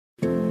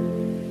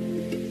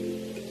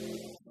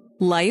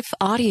Life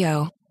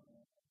Audio.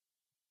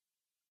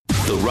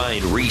 The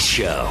Ryan Reese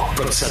Show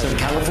from Southern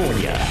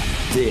California.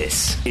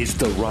 This is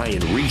The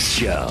Ryan Reese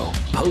Show.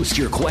 Post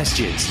your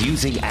questions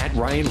using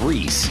 @Ryan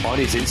Reese on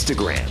his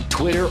Instagram,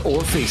 Twitter,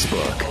 or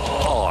Facebook.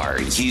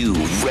 Are you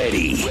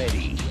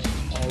ready?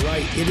 All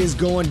right, it is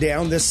going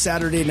down this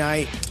Saturday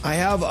night. I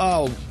have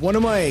one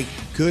of my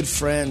good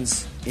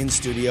friends in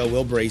studio,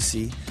 Will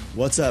Bracey.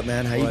 What's up,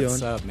 man? How you doing?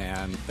 What's up,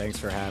 man? Thanks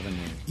for having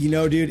me. You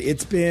know, dude,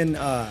 it's been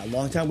a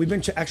long time. We've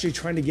been actually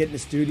trying to get in the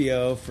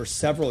studio for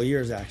several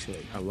years,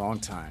 actually. A long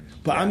time.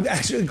 But yeah. I'm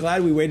actually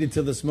glad we waited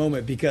till this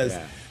moment because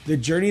the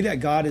journey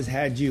that God has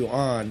had you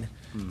on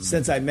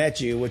since I met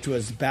you, which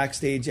was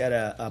backstage at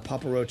a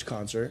Papa Roach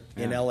concert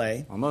in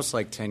L.A. Almost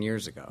like 10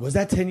 years ago. Was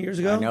that 10 years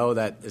ago? I know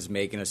that is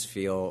making us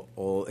feel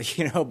old,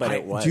 but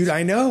it was. Dude,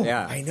 I know.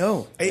 Yeah. I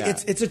know. Yeah.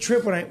 It's a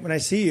trip when I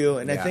see you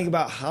and I think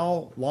about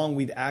how long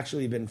we've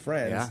actually been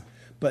friends. Yeah.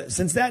 But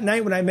since that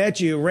night when I met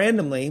you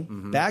randomly,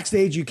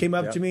 backstage, you came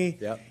up to me,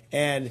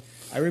 and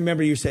I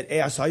remember you said,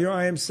 hey, I saw your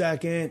I Am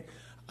Second.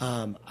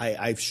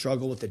 I've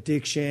struggled with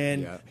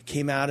addiction. I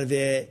came out of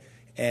it.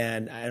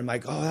 And I'm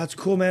like, oh, that's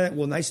cool, man.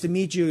 Well, nice to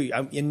meet you.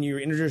 And you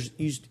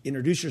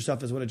introduced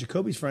yourself as one of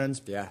Jacoby's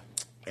friends. Yeah.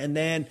 And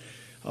then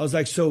I was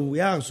like, so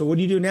what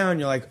do you do now? And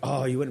you're like,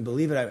 oh, you wouldn't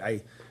believe it.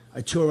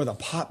 I tour with a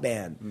pop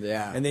band.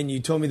 Yeah. And then you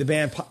told me the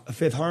band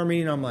Fifth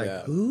Harmony, and I'm like,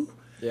 who?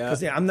 Yeah,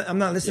 because I'm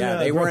not listening. Yeah, to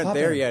they weren't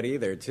there band yet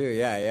either, too.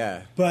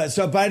 Yeah. But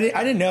I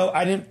didn't know.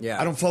 I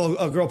don't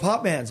follow girl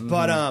pop bands.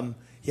 But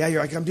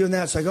you're like, I'm doing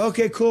that. So I go,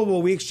 okay, cool.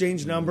 Well, we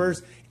exchanged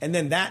numbers, and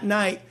then that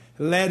night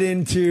led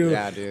into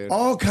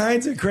all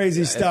kinds of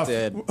crazy stuff.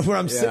 Where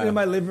I'm sitting in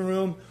my living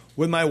room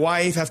with my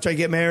wife after I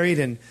get married,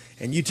 and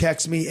you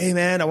text me, hey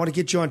man, I want to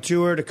get you on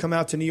tour to come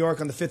out to New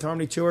York on the Fifth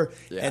Harmony tour,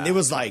 and it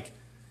was like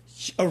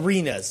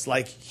arenas,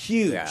 like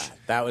huge. Yeah,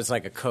 that was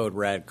like a code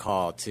red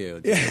call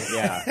too.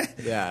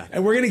 Yeah.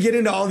 And we're gonna get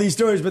into all these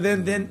stories, but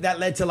then that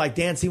led to like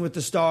Dancing with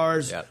the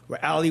Stars,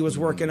 where Ali was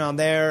working on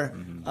there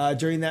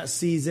during that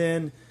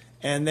season,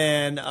 and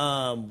then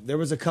there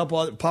was a couple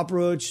other, Papa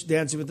Roach,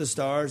 Dancing with the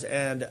Stars,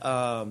 and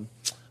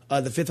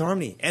the Fifth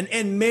Harmony,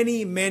 and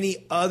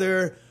many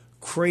other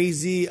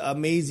crazy,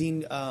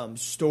 amazing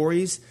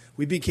stories.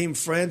 We became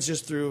friends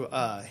just through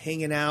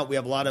hanging out. We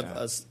have a lot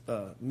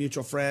of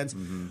mutual friends.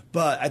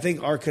 But I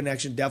think our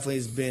connection definitely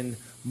has been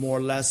more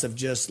or less of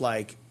just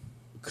like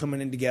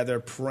coming in together,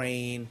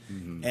 praying,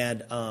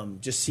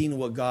 and just seeing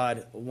what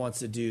God wants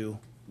to do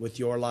with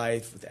your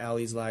life, with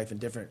Allie's life,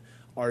 and different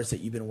artists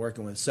that you've been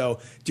working with. So,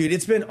 dude,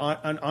 it's been,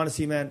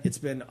 honestly, man, it's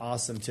been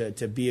awesome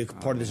to be a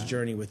part of this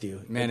journey with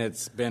you. Man,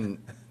 it's been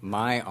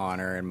my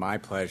honor and my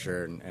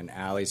pleasure and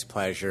Allie's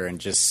pleasure, and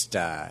just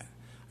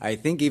I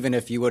think even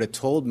if you would have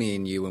told me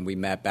and you when we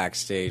met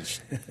backstage,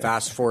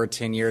 fast forward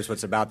 10 years,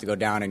 what's about to go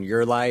down in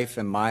your life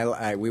and my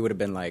life, we would have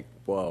been like,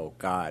 whoa,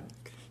 God,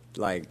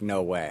 like,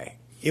 no way.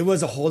 It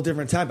was a whole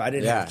different time. I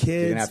didn't have kids. You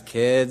didn't have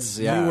kids,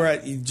 You were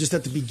just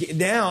at the beginning.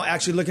 Now,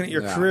 actually looking at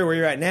your career where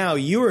you're at now,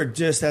 you were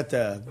just at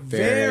the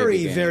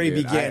very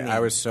beginning. I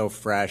was so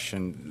fresh,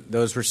 and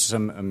those were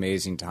some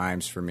amazing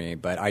times for me.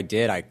 But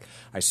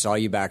I saw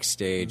you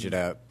backstage at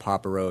a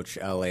Papa Roach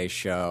LA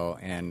show,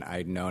 and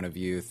I'd known of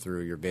you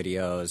through your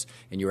videos.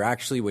 And you were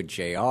actually with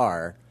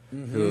JR,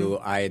 who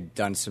I had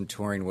done some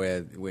touring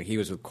with when he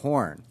was with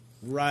Korn.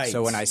 Right.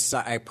 So when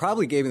I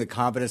probably gave him the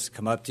confidence to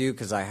come up to you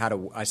because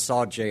I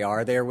saw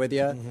JR there with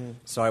you.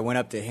 So I went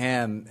up to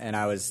him and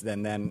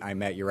then I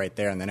met you right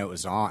there, and then it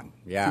was on.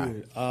 Yeah.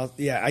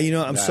 Dude,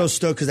 I'm so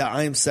stoked because that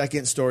I Am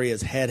Second story,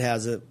 as Head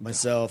has it,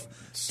 myself,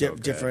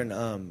 different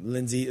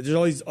Lindsay.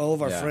 There's all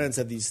of our friends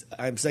have these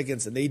I Am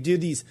Seconds, and they do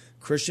these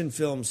Christian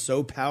films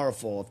so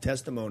powerful of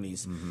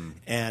testimonies,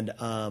 and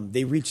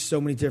they reach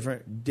so many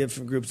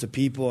different groups of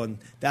people, and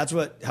that's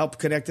what helped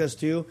connect us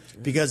too,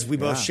 because we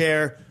both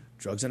share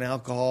drugs and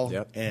alcohol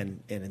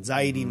and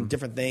anxiety and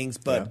different things,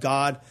 but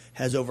God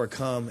has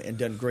overcome and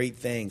done great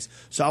things.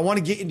 So I want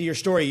to get into your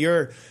story.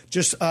 You're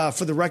just,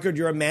 for the record,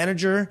 you're a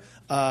manager.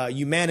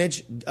 You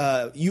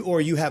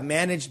have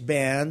managed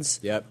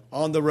bands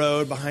on the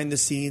road, behind the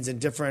scenes,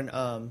 and different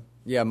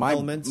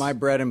elements. My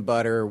bread and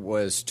butter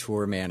was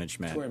tour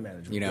management.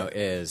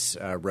 Is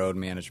road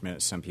management,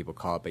 as some people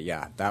call it.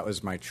 But that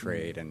was my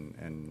trade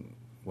and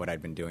what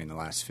I'd been doing the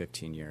last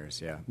 15 years,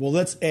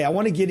 Well, I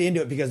want to get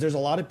into it because there's a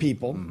lot of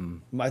people.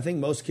 I think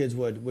most kids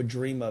would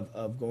dream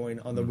of going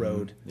on the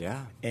road.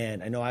 Yeah.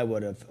 And I know I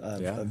would have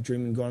of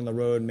dreaming going on the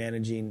road,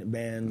 managing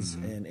bands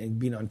and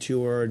being on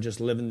tour, just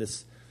living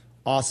this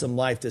awesome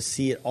life, to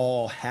see it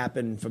all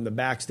happen from the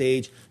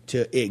backstage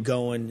to it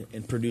going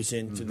and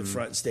producing to the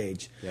front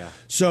stage. Yeah.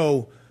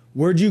 So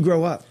where'd you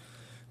grow up?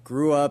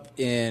 Grew up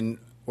in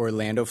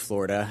Orlando,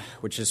 Florida,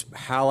 which is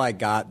how I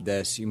got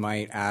this. You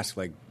might ask,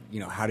 like,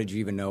 how did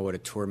you even know what a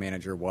tour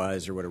manager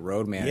was or what a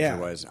road manager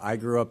was? I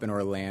grew up in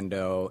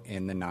Orlando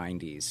in the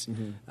 90s.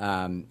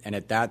 And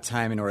at that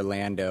time in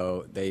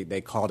Orlando,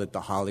 they called it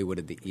the Hollywood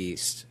of the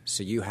East.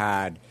 So you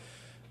had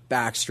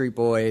Backstreet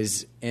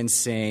Boys,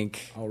 NSYNC,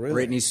 Oh,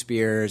 really? Britney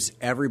Spears.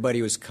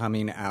 Everybody was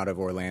coming out of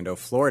Orlando,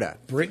 Florida.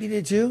 Britney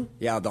did too?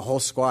 Yeah, the whole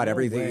squad. No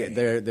everything.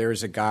 way.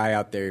 There's a guy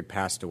out there who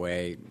passed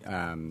away.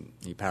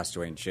 He passed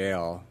away in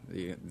jail,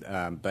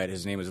 but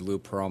his name was Lou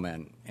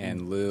Pearlman,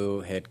 and Lou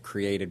had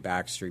created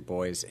Backstreet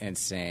Boys,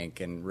 NSYNC,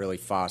 and really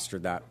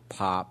fostered that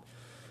pop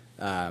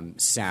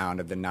sound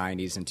of the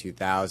 90s and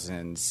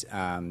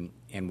 2000s.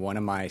 And one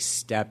of my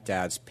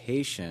stepdad's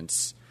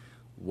patients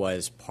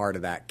was part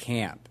of that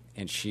camp.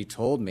 And she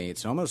told me,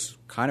 it's almost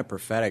kind of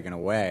prophetic in a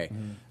way.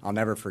 I'll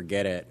never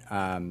forget it.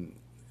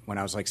 When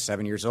I was like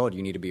 7 years old,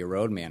 you need to be a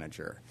road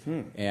manager.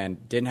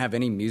 And didn't have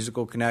any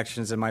musical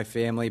connections in my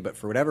family, but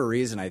for whatever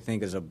reason, I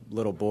think as a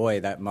little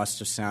boy, that must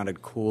have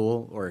sounded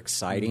cool or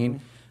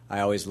exciting. I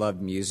always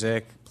loved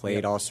music,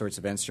 played all sorts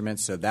of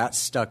instruments, so that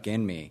stuck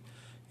in me.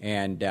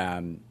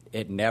 And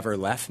it never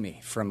left me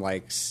from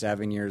like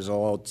 7 years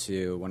old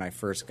to when I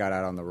first got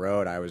out on the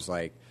road. I was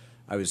like,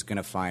 I was going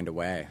to find a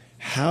way.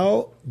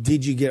 How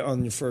did you get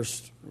on your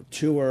first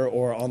tour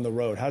or on the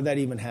road? How did that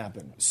even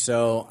happen?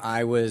 So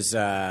I was,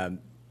 I'll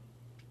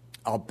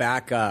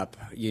back up.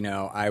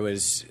 I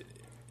was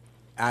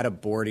at a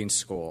boarding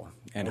school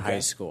in high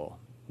school,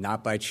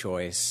 not by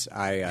choice.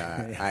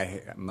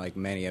 I like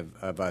many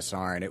of us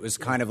aren't. It was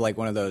kind of like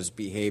one of those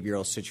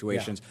behavioral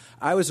situations.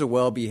 Yeah. I was a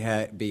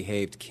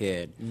well-behaved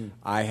kid.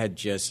 I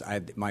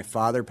had my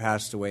father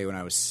passed away when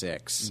I was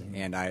 6,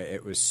 and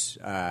it was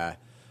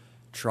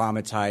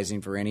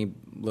traumatizing for any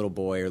little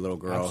boy or little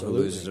girl who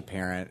loses a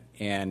parent.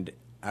 And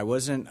I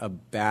wasn't a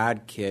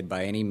bad kid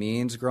by any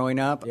means growing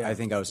up. I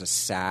think I was a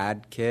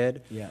sad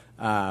kid.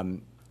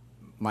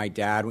 My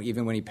dad,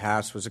 even when he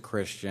passed, was a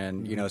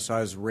Christian. So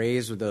I was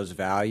raised with those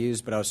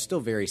values, but I was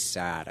still very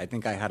sad. I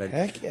think I had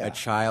a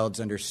child's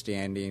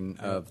understanding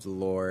of the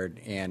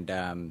Lord.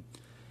 And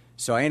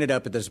so I ended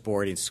up at this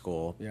boarding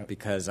school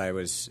because I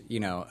was,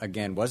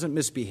 again, wasn't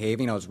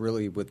misbehaving. I was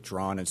really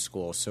withdrawn in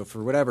school. So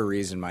for whatever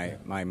reason,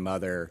 my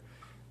mother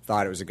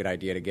thought it was a good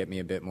idea to get me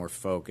a bit more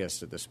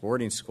focused at this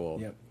boarding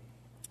school.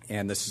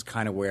 And this is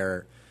kind of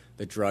where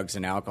the drugs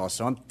and alcohol.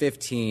 So I'm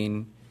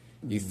 15.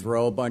 You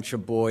throw a bunch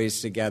of boys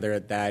together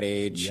at that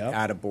age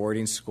at a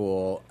boarding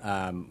school.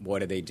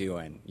 What are they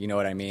doing? You know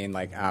what I mean?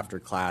 Like after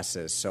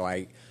classes.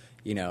 So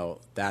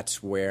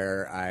that's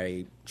where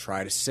I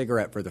tried a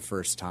cigarette for the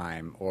first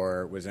time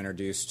or was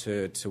introduced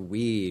to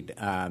weed.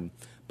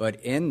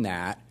 But in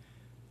that,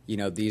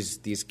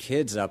 these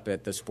kids up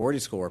at this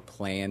boarding school were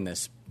playing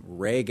this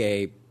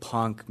reggae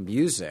punk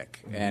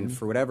music. And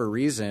for whatever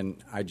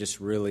reason, I just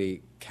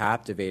really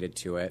captivated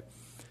to it.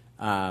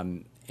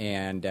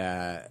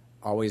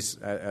 Always,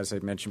 as I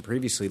mentioned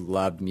previously,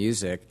 loved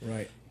music.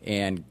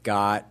 And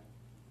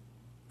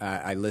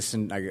I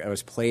listened, I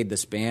was played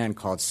this band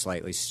called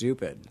Slightly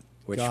Stupid,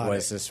 which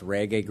was this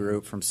reggae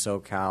group from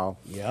SoCal,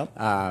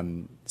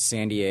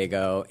 San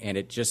Diego, and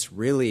it just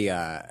really,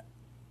 I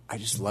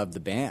just loved the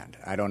band.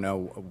 I don't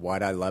know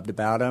what I loved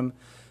about them,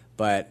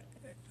 but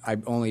I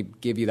only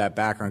give you that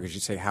background because you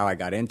say how I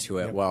got into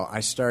it. Well, I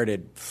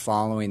started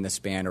following this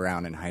band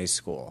around in high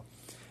school,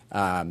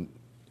 and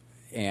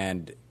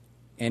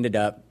ended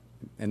up,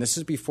 and this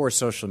is before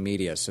social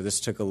media, so this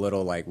took a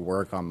little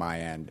work on my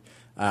end,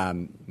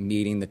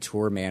 meeting the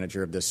tour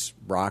manager of this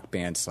rock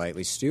band,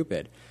 Slightly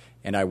Stupid.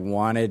 And I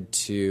wanted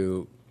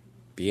to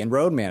be in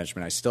road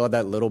management. I still had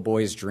that little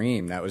boy's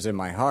dream that was in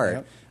my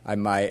heart. I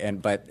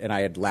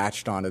had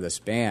latched onto this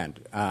band.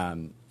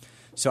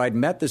 So I'd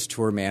met this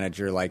tour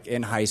manager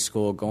in high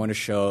school, going to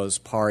shows,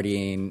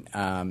 partying,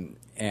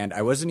 and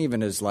I wasn't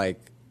even as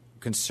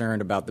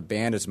concerned about the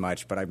band as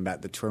much. But I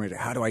met the tour manager.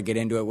 How do I get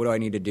into it? What do I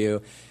need to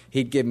do?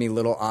 He'd give me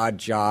little odd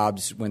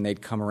jobs when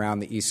they'd come around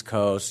the East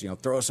Coast.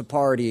 Throw us a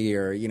party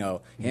or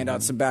hand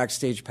out some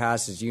backstage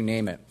passes. You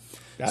name it.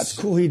 That's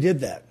cool. He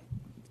did that.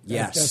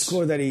 Yes. That's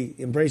cool that he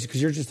embraced it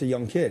because you're just a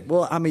young kid.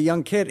 Well, I'm a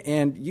young kid,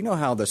 and you know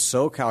how the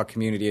SoCal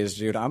community is,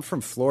 dude. I'm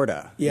from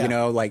Florida,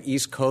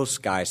 East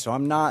Coast guy, so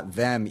I'm not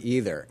them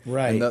either.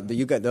 Right. And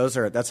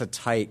that's a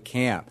tight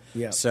camp.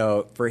 Yeah.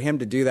 So for him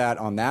to do that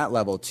on that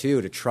level,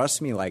 too, to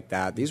trust me like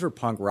that, these were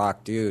punk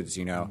rock dudes,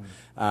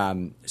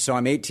 So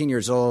I'm 18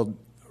 years old,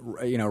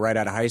 right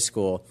out of high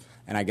school,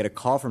 and I get a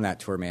call from that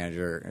tour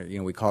manager.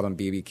 We called him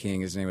BB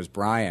King. His name was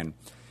Brian.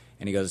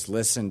 And he goes,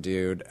 listen,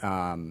 dude,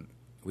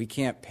 we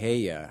can't pay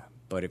you,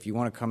 but if you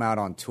want to come out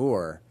on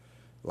tour,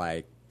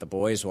 the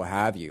boys will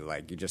have you.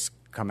 You just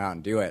come out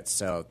and do it.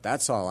 So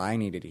that's all I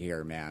needed to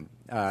hear, man.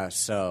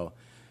 So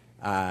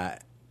I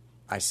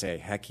say,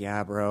 heck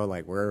yeah, bro.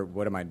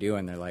 What am I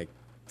doing? They're like,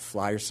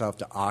 fly yourself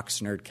to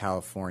Oxnard,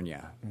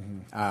 California,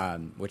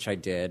 which I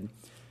did,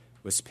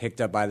 was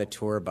picked up by the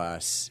tour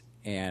bus,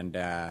 and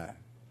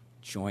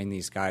joined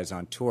these guys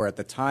on tour. At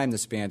the time,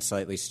 this band,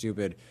 Slightly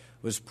Stupid,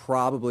 was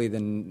probably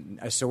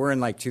so we're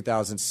in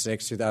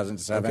 2006,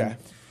 2007. Okay.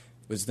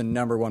 Was the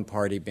 #1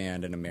 party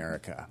band in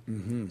America.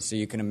 So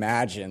you can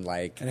imagine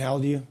And how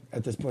old are you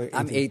at this point? 18?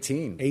 I'm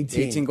 18.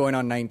 18 going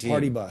on 19.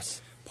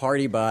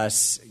 Party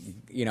bus.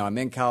 I'm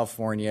in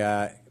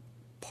California,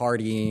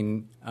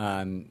 partying,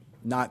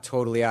 not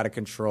totally out of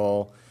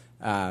control.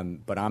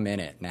 But I'm in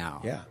it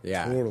now.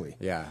 Yeah, totally.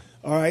 Yeah.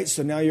 All right,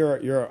 so now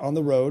you're on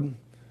the road,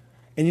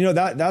 and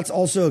that's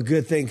also a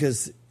good thing,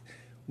 because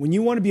when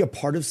you want to be a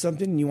part of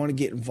something and you want to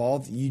get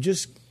involved, you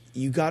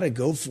got to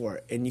go for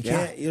it, and you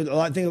can't.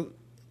 I think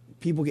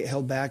people get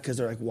held back because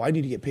they're like, "Why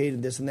did you get paid?"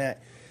 and this and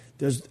that.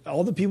 There's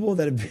all the people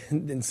that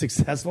have been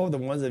successful, the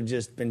ones that have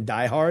just been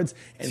diehards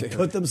and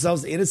put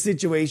themselves in a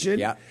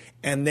situation,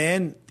 and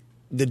then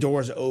the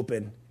doors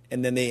open.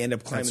 And then they end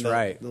up climbing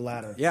the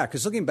ladder. Yeah,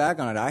 because looking back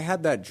on it, I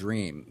had that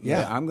dream.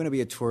 Yeah. I'm going to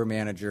be a tour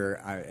manager.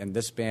 And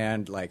this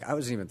band, like, I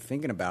wasn't even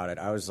thinking about it.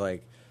 I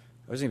wasn't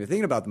even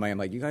thinking about the money. I'm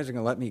like, you guys are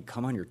going to let me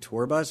come on your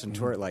tour bus and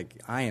tour?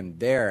 Like, I am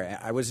there.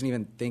 I wasn't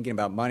even thinking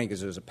about money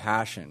because it was a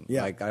passion.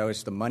 Yeah. Like,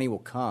 the money will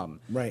come.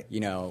 Right.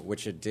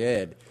 Which it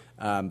did.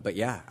 But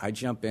yeah, I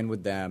jump in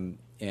with them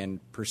and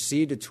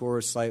proceed to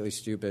tour Slightly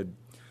Stupid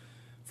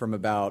from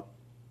about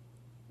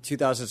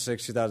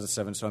 2006,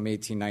 2007, so I'm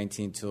 18,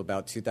 19, till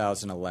about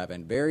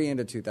 2011, very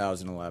into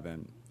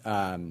 2011.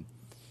 And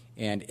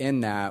in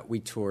that, we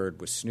toured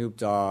with Snoop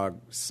Dogg,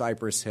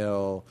 Cypress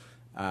Hill,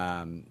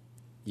 and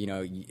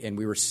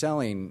we were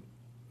selling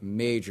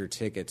major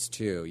tickets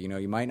too.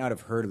 You might not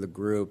have heard of the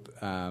group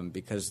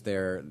because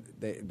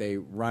they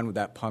run with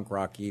that punk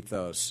rock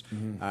ethos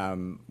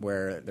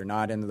where they're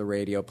not into the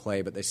radio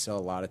play, but they sell a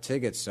lot of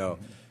tickets. So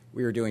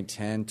we were doing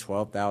 10,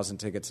 12,000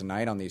 tickets a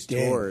night on these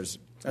tours.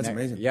 That's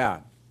amazing. Yeah.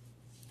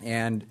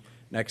 And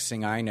next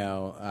thing I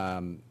know,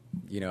 I'm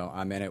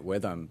in it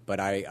with them. But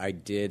I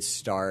did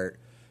start,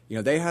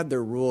 they had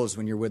their rules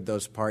when you're with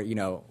those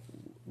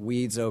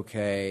weed's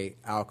okay,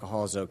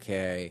 alcohol's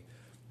okay,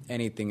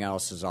 anything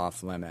else is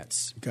off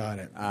limits. Got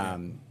it.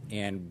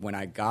 And when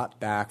I got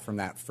back from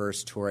that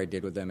first tour I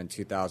did with them in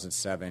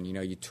 2007,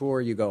 you tour,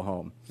 you go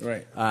home.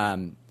 Right.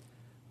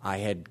 I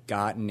had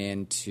gotten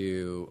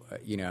into,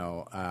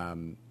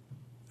 I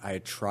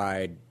had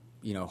tried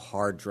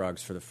hard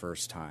drugs for the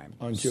first time.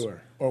 On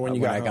tour? Or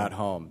when I got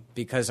home.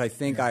 Because I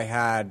think I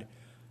had,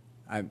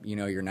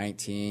 you're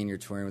 19, you're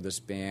touring with this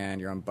band,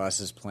 you're on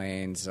buses,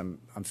 planes, I'm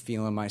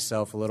feeling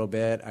myself a little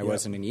bit. I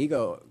wasn't an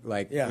ego,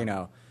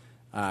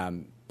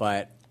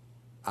 but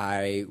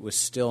I was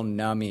still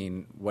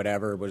numbing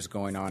whatever was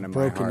going on in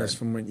my heart. Brokenness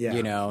from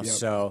when,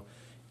 So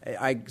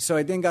I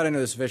then got into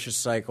this vicious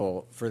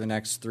cycle for the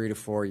next 3 to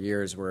 4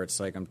 years where it's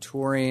like I'm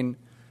touring,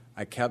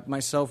 I kept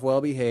myself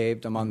well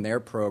behaved. I'm on their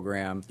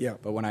program. Yeah.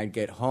 But when I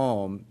get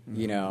home,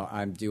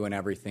 I'm doing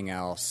everything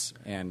else,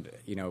 and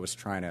was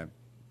trying to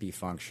be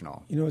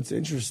functional. What's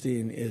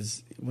interesting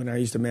is when I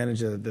used to manage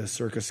the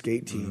circus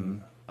skate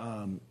team,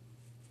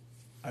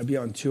 I'd be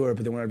on tour,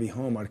 but then when I'd be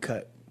home, I'd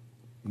cut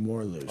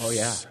more loose. Oh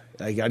yeah.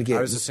 I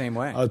was the same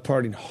way. I was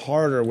partying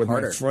harder with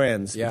my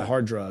friends, with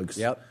hard drugs.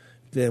 Yep.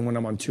 Than when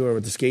I'm on tour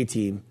with the skate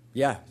team.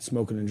 Yeah.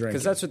 Smoking and drinking.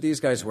 Because that's what these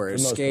guys were.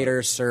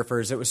 Skaters,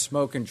 surfers. It was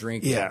smoke and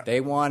drinking. Yeah.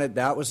 They wanted,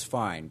 that was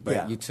fine.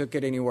 But you took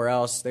it anywhere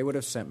else, they would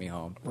have sent me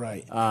home.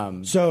 Right.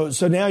 So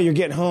now you're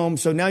getting home.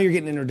 So now you're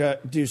getting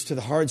introduced to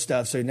the hard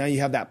stuff. So now you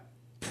have that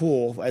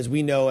pull. As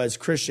we know as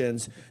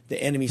Christians,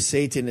 the enemy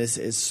Satan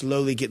is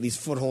slowly getting these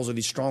footholds or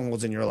these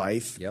strongholds in your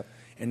life. Yep.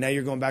 And now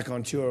you're going back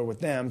on tour with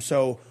them.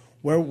 So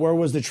where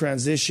was the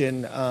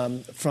transition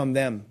from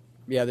them?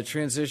 Yeah, the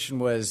transition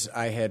was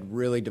I had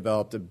really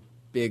developed a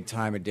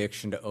big-time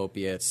addiction to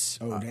opiates,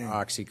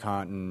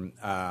 OxyContin,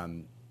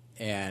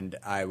 and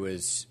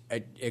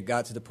it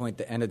got to the point,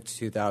 the end of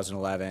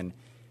 2011,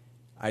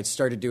 I'd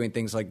started doing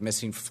things like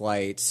missing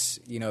flights,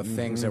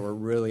 things that were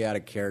really out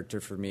of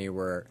character for me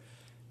where,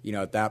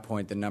 at that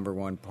point, the number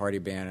one party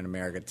band in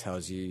America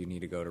tells you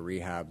need to go to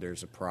rehab,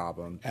 there's a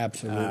problem.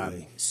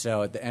 Absolutely.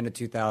 So at the end of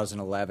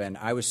 2011,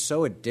 I was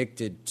so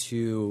addicted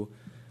to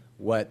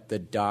what the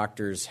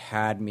doctors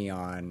had me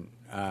on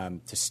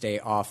to stay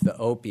off the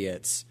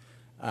opiates.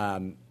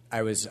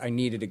 I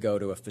needed to go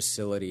to a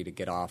facility to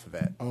get off of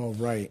it. Oh,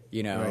 right.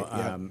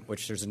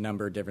 Which there's a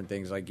number of different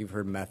things, like you've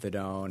heard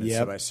methadone. And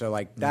Yep. so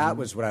that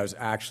was what I was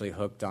actually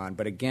hooked on.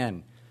 But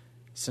again,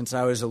 since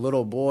I was a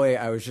little boy,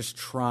 I was just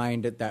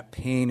trying to, that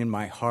pain in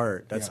my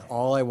heart. That's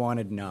all I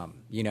wanted numb.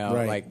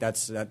 Right.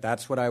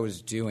 That's what I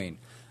was doing.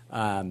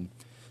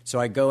 So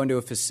I go into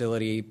a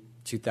facility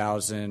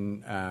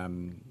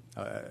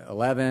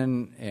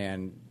 2011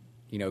 and,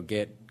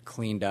 get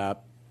cleaned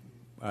up,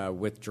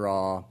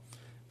 withdraw.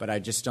 But I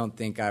just don't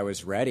think I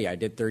was ready. I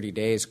did 30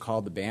 days,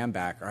 called the band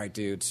back. All right,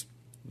 dudes,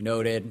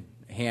 noted,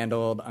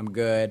 handled, I'm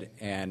good.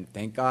 And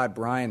thank God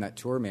Brian, that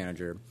tour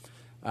manager,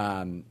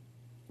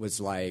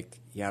 was like,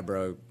 yeah,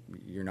 bro,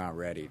 you're not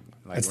ready.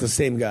 That's the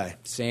same guy.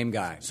 Same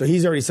guy. So he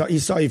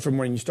saw you from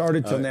when you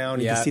started till now,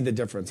 and he can see the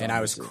difference. And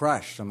obviously. I was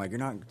crushed. I'm like, you're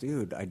not,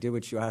 dude, I did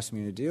what you asked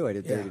me to do. I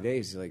did 30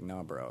 days. He's like,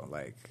 no, bro,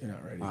 you're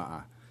not ready.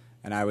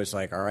 And I was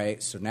like, all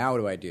right, so now what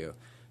do I do?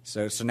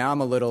 So now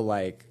I'm a little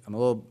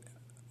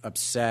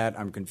upset.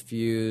 I'm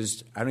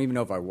confused. I don't even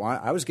know if I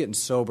was getting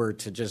sober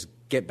to just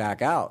get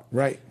back out.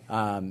 Right.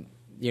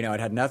 It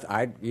had nothing.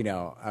 I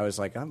was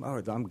like,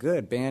 I'm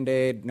good.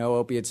 Band-Aid, no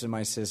opiates in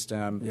my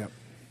system. Yep.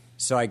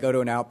 So I go to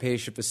an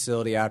outpatient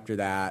facility after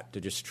that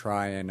to just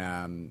try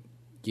and,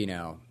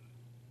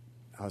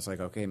 I was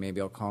like, okay,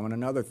 maybe I'll call them in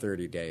another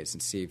 30 days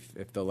and see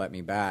if they'll let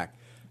me back.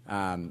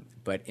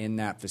 But in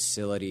that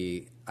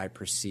facility, I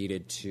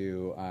proceeded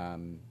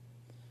to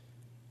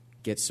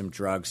get some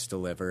drugs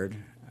delivered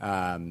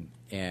and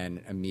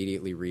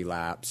immediately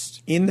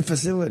relapsed. In the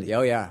facility?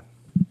 Oh, yeah.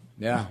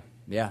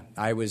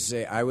 I was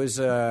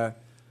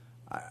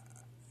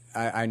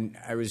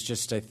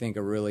just, I think,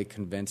 a really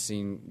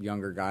convincing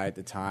younger guy at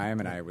the time,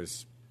 and I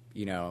was,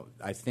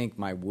 I think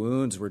my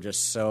wounds were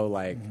just so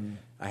like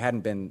I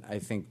hadn't been, I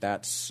think,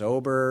 that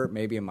sober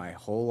maybe in my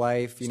whole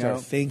life.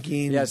 Start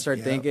thinking. Yeah,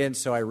 thinking.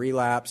 So I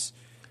relapse,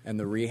 and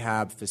the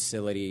rehab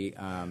facility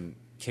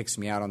kicks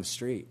me out on the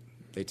street.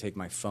 They take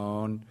my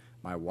phone,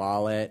 my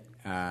wallet,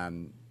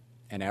 and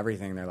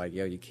everything. They're like,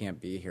 "Yo, you can't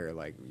be here.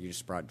 Like, you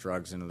just brought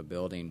drugs into the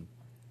building."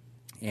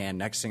 And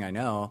next thing I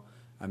know,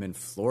 I'm in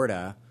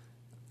Florida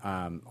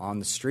on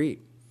the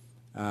street.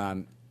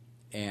 And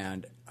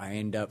I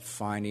end up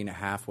finding a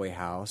halfway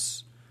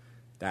house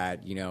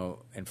that,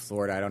 in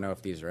Florida, I don't know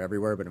if these are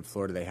everywhere, but in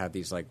Florida they have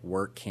these like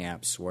work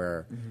camps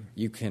where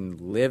you can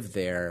live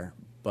there,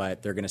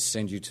 but they're going to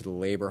send you to the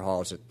labor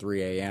halls at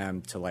 3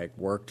 a.m. to like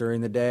work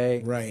during the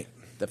day. Right.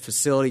 The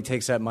facility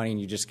takes that money and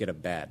you just get a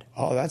bed.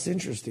 Oh, that's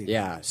interesting.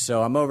 Yeah.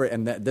 So I'm over,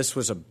 and this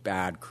was a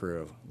bad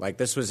crew. Like,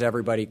 this was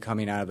everybody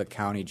coming out of the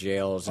county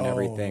jails and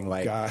everything.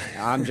 Like, God.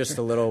 I'm just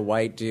a little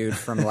white dude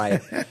from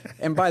like,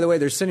 and by the way,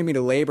 they're sending me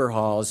to labor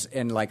halls,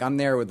 and like, I'm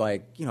there with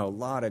like, a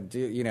lot of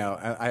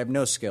I have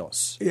no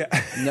skills.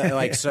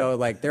 Yeah. So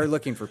like, they're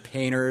looking for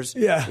painters,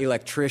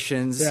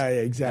 electricians. Yeah,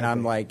 exactly. And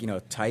I'm like,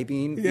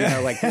 typing, Yeah.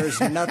 like,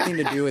 there's nothing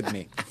to do with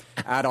me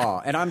at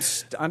all. And I'm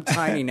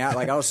tiny now.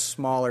 Like, I was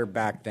smaller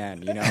back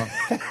then,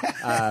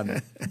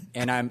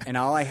 and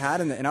all I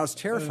had and I was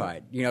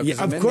terrified, Yeah,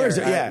 of course.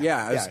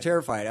 I was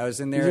terrified. I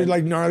was in there. You're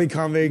like gnarly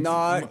convicts.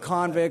 Not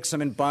convicts.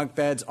 I'm in bunk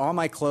beds. All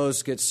my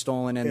clothes get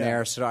stolen in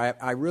there. So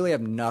I really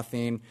have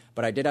nothing,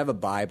 but I did have a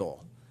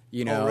Bible.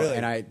 Really?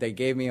 And they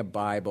gave me a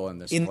Bible in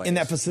this place. In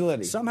that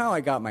facility. Somehow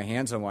I got my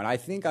hands on one. I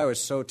think I was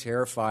so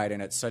terrified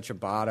and at such a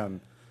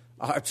bottom.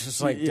 I was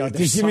just like, dude,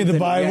 just give me the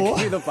Bible.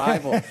 Yeah, give me the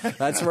Bible.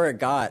 That's where it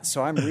got.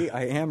 So I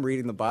am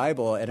reading the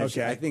Bible, and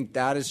I think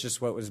that is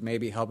just what was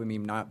maybe helping me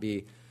not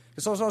be.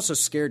 Because I was also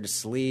scared to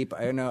sleep.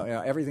 I know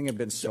everything had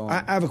been stolen.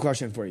 I have a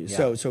question for you.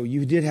 Yeah. So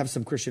you did have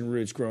some Christian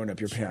roots growing up.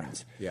 Your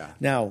parents. Yeah.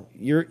 Now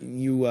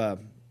you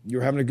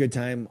were having a good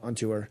time on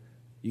tour.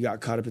 You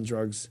got caught up in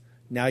drugs.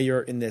 Now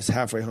you're in this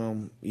halfway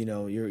home.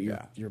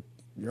 You're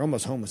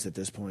almost homeless at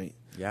this point.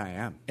 Yeah, I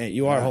am. And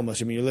you are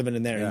homeless. I mean, you're living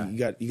in there.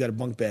 Yeah. You got a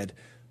bunk bed.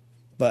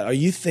 But are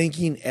you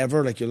thinking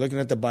ever, like, you're looking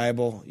at the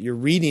Bible, you're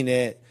reading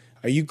it,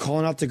 are you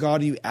calling out to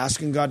God? Are you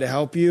asking God to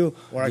help you?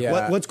 Or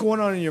like, what's going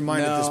on in your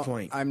mind at this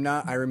point? I'm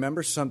not. I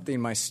remember something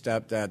my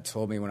stepdad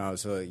told me when I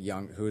was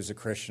who was a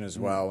Christian as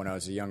well, when I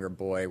was a younger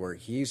boy, where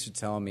he used to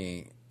tell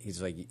me,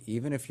 he's like,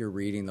 even if you're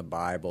reading the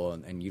Bible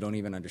and you don't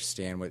even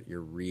understand what you're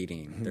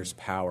reading, there's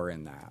power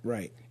in that.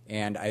 Right.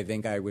 And I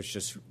think I was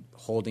just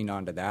holding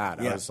on to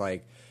that. I was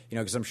like,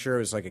 because I'm sure it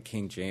was like a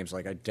King James.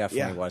 Like, I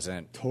definitely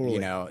wasn't.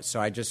 Totally. So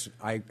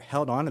I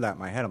held on to that in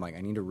my head. I'm like,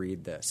 I need to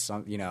read this.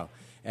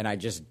 And I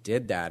just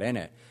did that in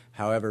it.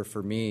 However,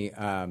 for me,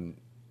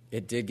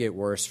 it did get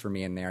worse for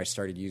me in there. I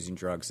started using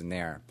drugs in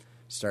there.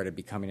 Started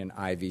becoming an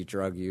IV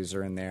drug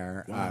user in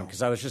there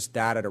because I was just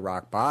that at a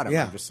rock bottom.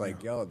 Yeah. I'm just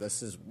like, yo,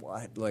 this is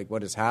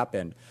what has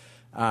happened.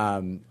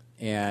 And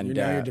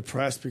you're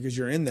depressed because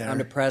you're in there. I'm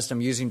depressed.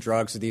 I'm using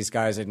drugs with these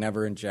guys. I'd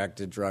never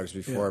injected drugs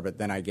before, but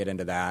then I get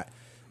into that.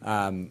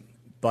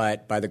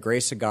 But by the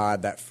grace of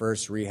God, that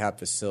first rehab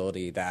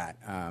facility that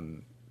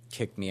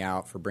kicked me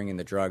out for bringing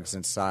the drugs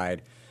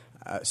inside,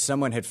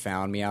 someone had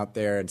found me out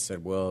there and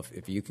said, well,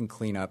 if you can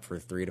clean up for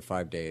 3 to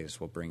 5 days,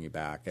 we'll bring you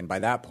back. And by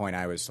that point,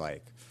 I was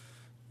like,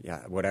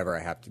 yeah, whatever,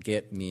 I have to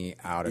get me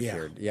out of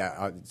here.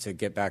 Yeah, to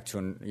get back to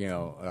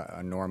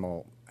a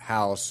normal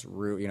house,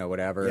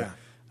 whatever.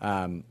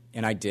 Yeah.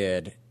 And I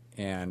did.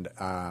 And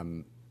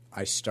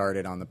I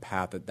started on the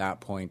path at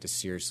that point to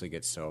seriously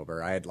get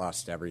sober. I had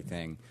lost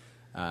everything.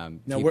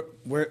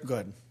 We're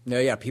good. No,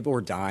 yeah, people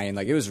were dying.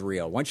 Like, it was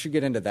real. Once you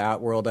get into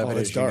that world of it,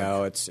 as you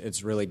know,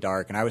 it's really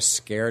dark. And I was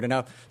scared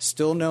enough.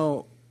 Still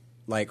no,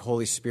 like,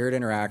 Holy Spirit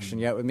interaction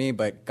yet with me,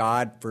 but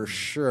God for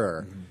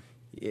sure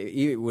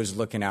he was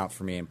looking out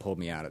for me and pulled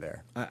me out of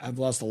there. I've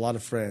lost a lot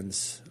of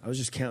friends. I was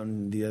just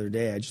counting the other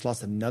day. I just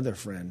lost another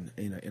friend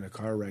in a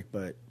car wreck,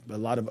 but a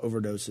lot of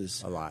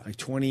overdoses. A lot. Like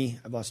 20.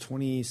 I've lost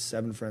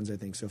 27 friends, I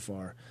think, so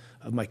far.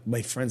 Of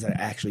my friends that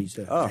I actually used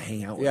to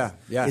hang out with.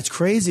 Yeah. It's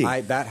crazy.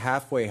 That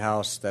halfway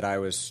house that I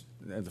was,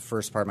 the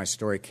first part of my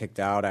story, kicked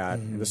out at,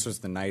 this was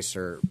the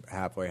nicer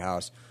halfway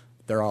house,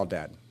 they're all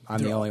dead.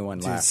 I'm the only one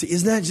left. See,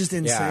 isn't that just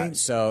insane? Yeah,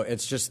 so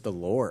it's just the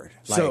Lord.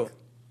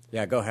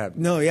 Yeah, go ahead.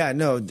 No.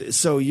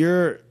 So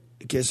you're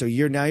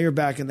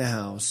back in the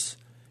house.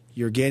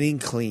 You're getting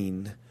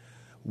clean.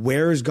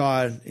 Where is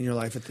God in your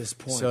life at this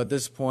point? So at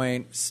this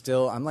point,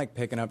 still, I'm like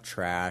picking up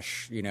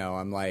trash.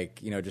 I'm like,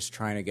 just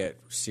trying to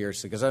get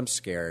seriously, because I'm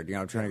scared.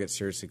 I'm trying to get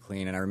seriously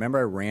clean. And I remember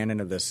I ran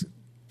into this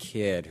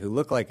kid who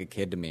looked like a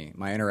kid to me.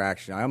 My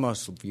interaction, I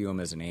almost view him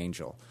as an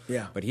angel.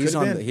 Yeah, but he's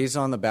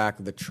on the back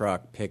of the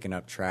truck picking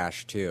up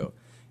trash too.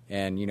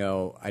 And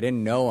I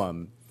didn't know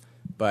him,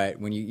 but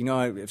when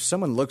if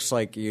someone looks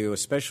like you,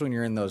 especially when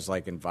you're in those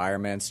like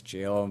environments,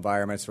 jail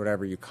environments,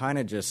 whatever, you kind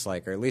of just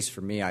like, or at least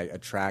for me, I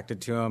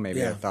attracted to him.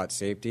 Maybe I thought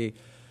safety.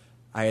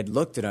 I had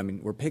looked at him,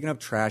 and we're picking up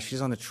trash.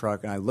 He's on the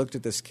truck, and I looked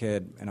at this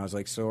kid, and I was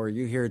like, so are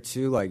you here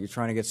too? Like, you're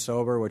trying to get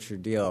sober? What's your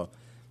deal?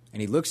 And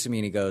he looks at me,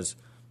 and he goes,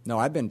 no,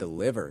 I've been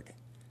delivered.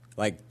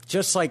 Like,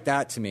 just like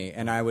that to me.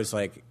 And I was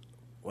like,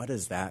 what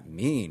does that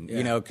mean?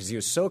 Yeah. Because he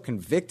was so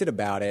convicted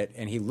about it,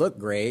 and he looked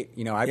great.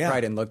 I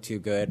probably didn't look too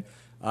good.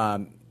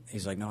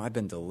 He's like, no, I've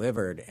been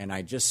delivered. And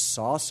I just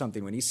saw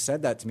something. When he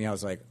said that to me, I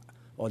was like,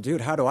 well,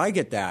 dude, how do I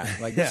get that?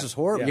 Like, this is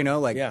horrible,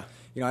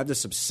 I have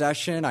this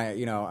obsession.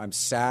 I'm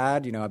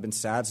sad. I've been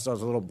sad since I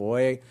was a little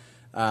boy.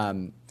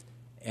 And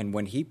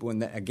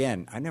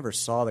again, I never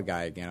saw the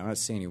guy again. I'm not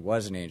saying he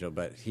was an angel,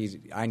 but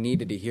I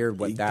needed to hear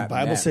what that meant. The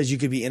Bible says you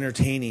could be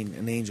entertaining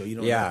an angel. You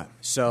don't know.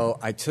 So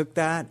I took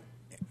that.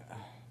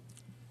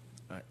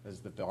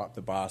 As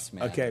the boss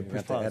man. Okay, we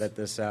have to edit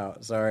this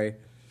out. Sorry.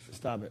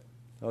 Stop it.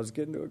 I was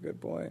getting to a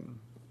good point.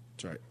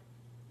 That's right.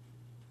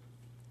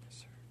 Yes,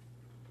 sir.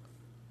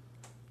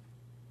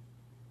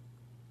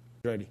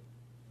 Ready.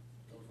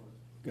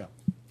 Go.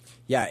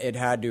 Yeah, it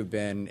had to have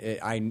been.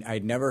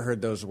 I'd never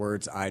heard those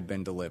words, I'd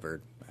been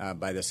delivered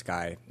by this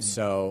guy. Mm-hmm.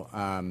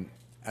 So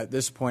at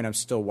this point, I'm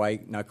still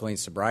white-knuckling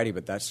sobriety,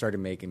 but that started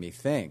making me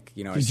think.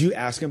 Did you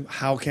ask him,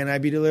 how can I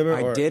be delivered?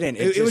 I didn't.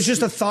 It was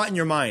just a thought in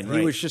your mind, right?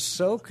 He was just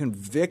so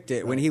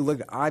convicted. Right. When he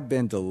looked, I've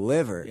been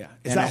delivered. Yeah.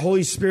 It's that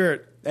Holy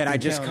Spirit. And I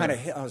just kind of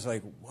hit. I was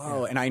like,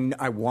 whoa. Yeah. And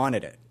I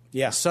wanted it.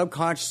 Yeah.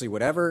 Subconsciously,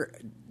 whatever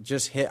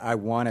just hit, I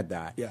wanted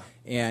that. Yeah.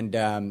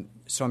 And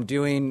so I'm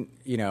doing,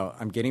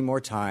 I'm getting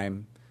more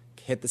time,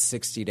 hit the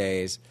 60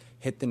 days,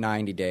 hit the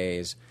 90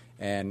 days,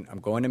 and I'm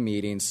going to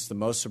meetings. It's the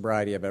most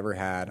sobriety I've ever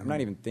had. I'm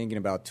not even thinking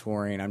about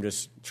touring. I'm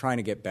just trying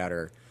to get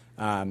better.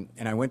 And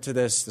I went to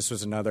this. This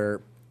was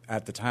another,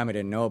 at the time I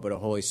didn't know it, but a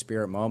Holy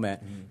Spirit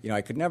moment. Mm-hmm.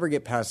 I could never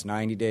get past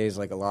 90 days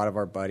like a lot of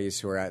our buddies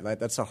who are at.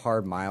 That's a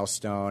hard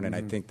milestone, and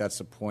I think that's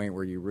a point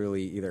where you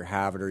really either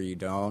have it or you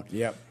don't.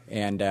 Yep.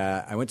 And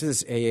I went to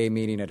this AA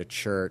meeting at a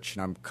church,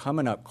 and I'm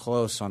coming up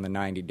close on the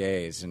 90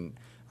 days, and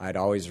I'd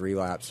always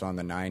relapsed on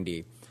the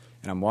 90.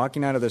 And I'm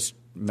walking out of this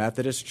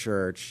Methodist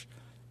church,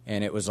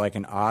 and it was like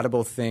an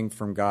audible thing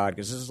from God,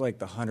 because this is like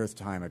the 100th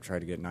time I've tried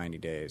to get 90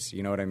 days.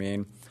 You know what I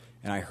mean?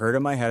 And I heard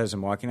in my head as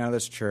I'm walking out of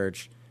this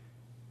church,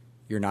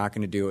 you're not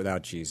going to do it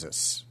without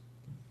Jesus.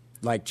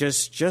 Like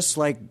just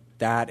like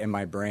that in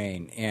my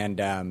brain. And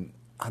I'm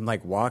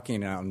like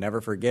walking, and I'll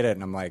never forget it.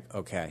 And I'm like,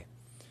 okay,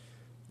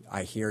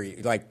 I hear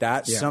you. Like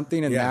that's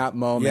something in that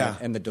moment.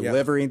 And the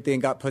delivering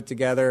thing got put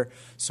together.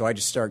 So I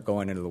just start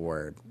going into the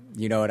Word.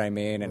 You know what I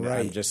mean? And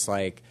I'm just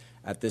like,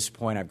 at this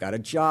point, I've got a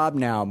job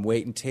now. I'm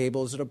waiting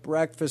tables at a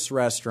breakfast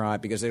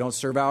restaurant because they don't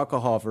serve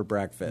alcohol for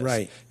breakfast.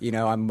 Right.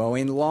 I'm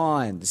mowing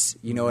lawns.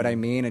 You know what I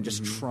mean? And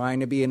just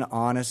trying to be an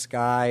honest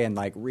guy, and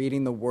like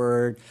reading the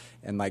Word,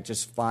 and like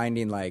just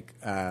finding like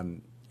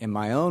in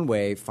my own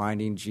way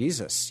finding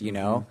Jesus.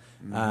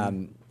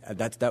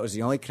 That was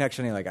the only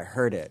connection. I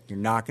heard it. You're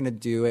not going to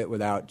do it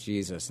without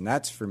Jesus, and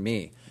that's for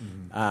me.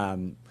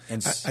 And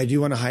I do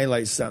want to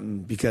highlight something,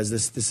 because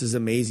this is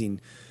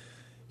amazing.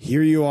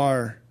 Here you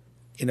are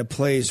in a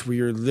place where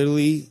you're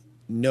literally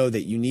know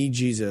that you need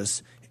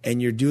Jesus,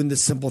 and you're doing the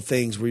simple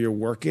things where you're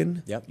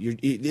working. Yep.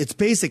 It's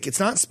basic. It's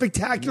not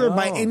spectacular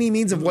by any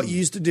means of what you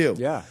used to do.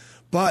 Yeah.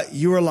 But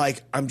you were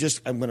like, I'm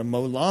going to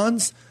mow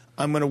lawns.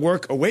 I'm going to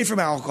work away from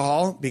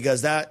alcohol,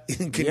 because that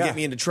can get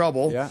me into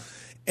trouble. Yeah.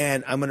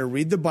 And I'm going to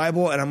read the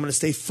Bible, and I'm going to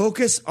stay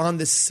focused on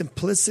the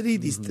simplicity,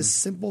 the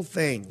simple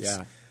things.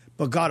 Yeah.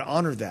 But God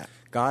honored that.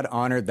 God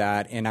honored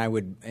that, and I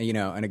would,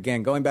 and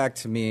again, going back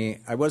to me,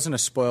 I wasn't a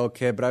spoiled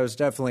kid, but I was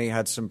definitely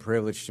had some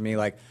privilege to me.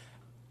 Like,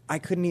 I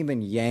couldn't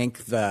even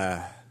yank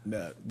the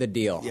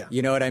deal. Yeah.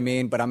 You know what I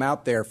mean? But I'm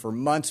out there for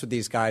months with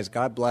these guys.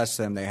 God bless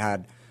them. They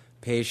had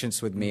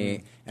patience with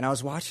me. And I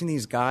was watching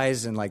these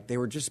guys, and like they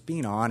were just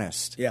being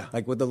honest. Yeah.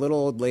 Like with the little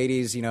old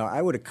ladies,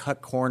 I would have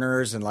cut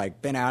corners and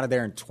like been out of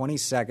there in 20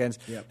 seconds.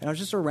 Yep. And I was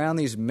just around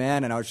these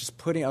men, and I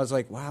was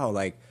like, wow,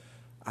 like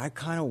I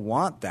kind of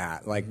want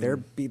that. Like they're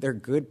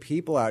good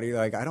people out here.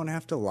 Like I don't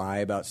have to lie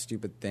about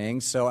stupid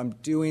things. So I'm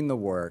doing the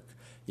work.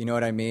 You know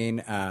what I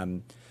mean?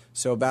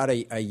 So about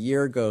a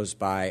year goes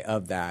by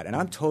of that, and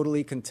I'm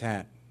totally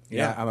content.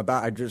 Yeah.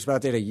 I'm just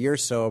about to hit a year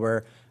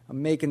sober.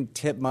 I'm making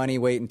tip money,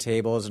 waiting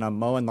tables, and I'm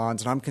mowing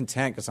lawns, and I'm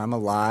content because I'm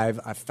alive.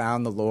 I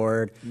found the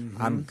Lord.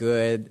 I'm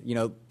good.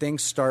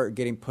 Things start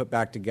getting put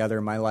back together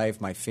in my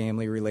life. My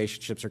family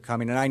relationships are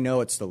coming, and I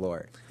know it's the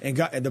Lord. And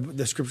God,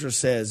 the scripture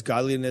says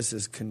godliness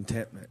is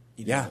contentment.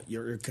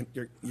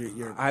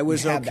 I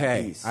was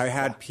okay. I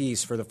had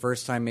peace for the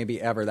first time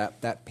maybe ever.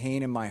 That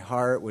pain in my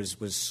heart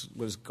was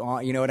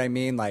gone. You know what I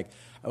mean? Like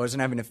I wasn't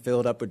having to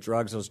fill it up with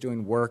drugs. I was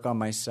doing work on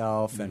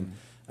myself,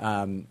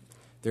 and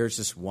there's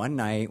this one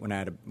night when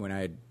I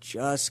had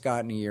just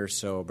gotten a year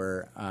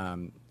sober,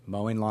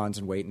 mowing lawns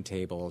and waiting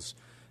tables.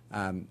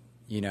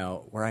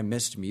 where I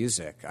missed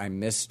music. I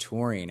missed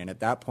touring. And at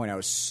that point, I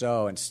was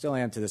so, and still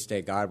am to this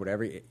day, God,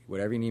 whatever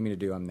you need me to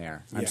do, I'm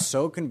there. Yeah. I'm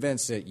so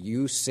convinced that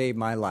you saved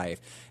my life.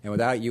 And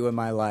without you in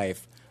my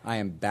life, I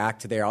am back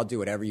to there. I'll do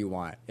whatever you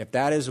want. If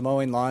that is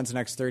mowing lawns the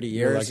next 30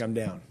 years. You're like, I'm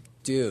down.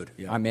 Dude,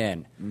 I'm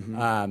in. Mm-hmm.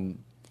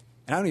 And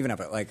I don't even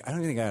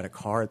think I had a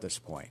car at this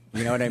point.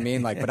 You know what I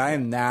mean? But I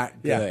am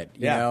that good,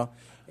 you know?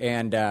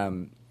 And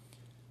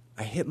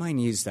I hit my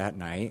knees that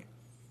night,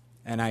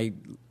 and I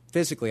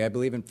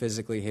believe in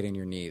physically hitting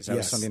your knees. That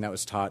was something that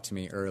was taught to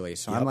me early.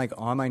 So I'm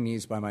on my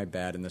knees by my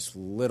bed in this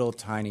little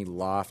tiny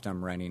loft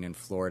I'm renting in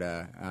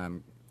Florida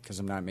because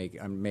I'm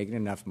making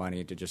enough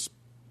money to just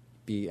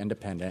be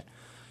independent.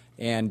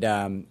 And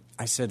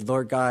I said,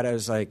 Lord God, I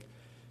was like,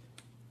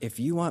 if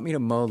you want me to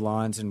mow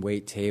lawns and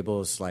wait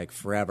tables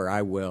forever,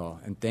 I will.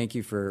 And thank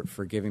you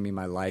for giving me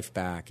my life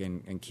back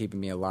and keeping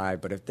me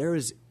alive. But if there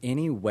was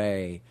any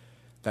way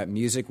that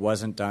music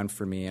wasn't done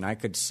for me and I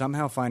could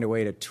somehow find a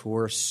way to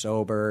tour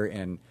sober,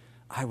 and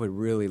I would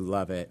really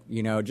love it.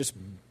 Just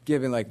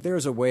giving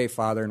there's a way,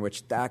 Father, in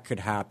which that could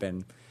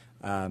happen.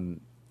 And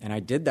I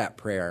did that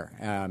prayer.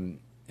 And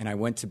I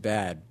went to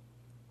bed.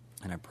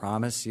 And I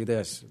promise you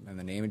this, in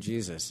the name of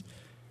Jesus,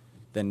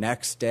 the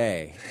next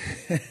day,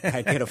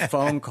 I get a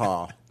phone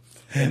call,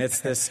 and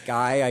it's this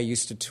guy I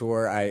used to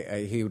tour.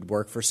 He would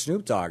work for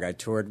Snoop Dogg. I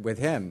toured with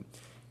him.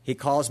 He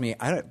calls me.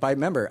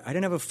 Remember, I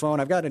didn't have a phone.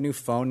 I've got a new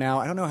phone now.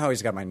 I don't know how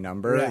he's got my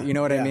number. Yeah, you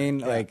know what I mean?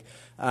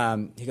 Yeah.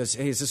 He goes,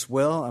 hey, is this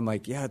Will? I'm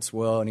like, yeah, it's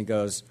Will. And he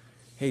goes,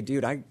 hey,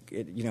 dude, I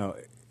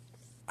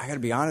got to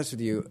be honest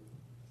with you.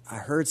 I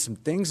heard some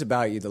things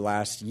about you the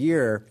last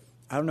year.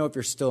 I don't know if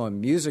you're still in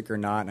music or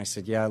not. And I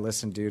said, yeah,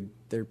 listen, dude,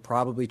 they're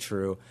probably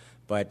true.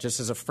 But just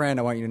as a friend,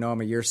 I want you to know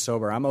I'm a year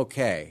sober. I'm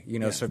okay.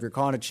 So if you're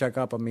calling to check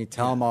up on me,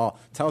 tell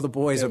the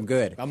boys I'm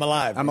good. I'm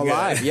alive. I'm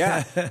alive,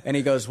 yeah. And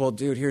he goes, well,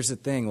 dude, here's the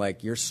thing.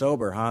 You're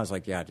sober, huh? I was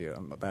like, yeah, dude,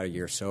 I'm about a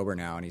year sober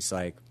now. And he's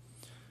like,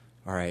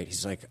 all right.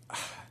 He's like,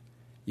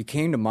 you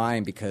came to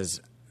mind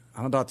because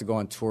I'm about to go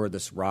on tour with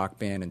this rock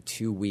band in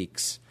 2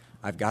 weeks.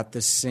 I've got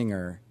this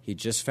singer. He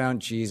just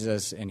found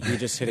Jesus, and he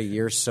just hit a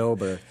year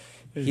sober.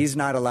 He's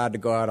not allowed to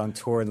go out on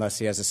tour unless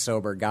he has a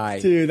sober guy.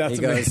 Dude, that's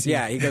amazing.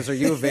 Yeah, he goes, are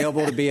you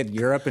available to be in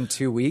Europe in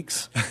 2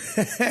 weeks?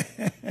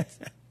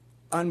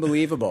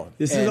 Unbelievable.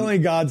 This is only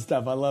God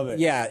stuff. I love it.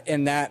 Yeah,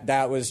 and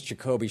that was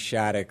Jacoby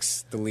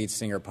Shaddix, the lead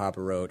singer of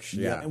Papa Roach.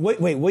 Yeah.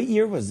 Wait, what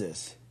year was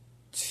this?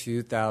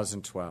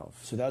 2012.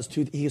 So that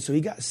was so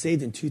he got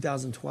saved in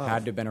 2012.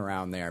 Had to have been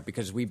around there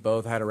because we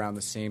both had around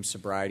the same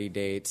sobriety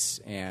dates,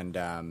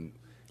 and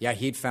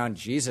he'd found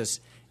Jesus,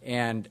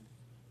 and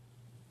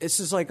this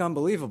is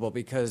unbelievable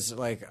because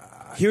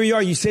here you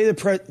are. You say the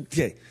prayer.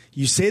 Okay,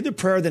 you say the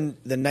prayer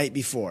the night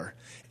before,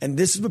 and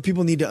this is what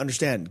people need to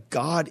understand.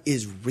 God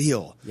is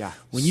real. Yeah.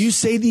 When you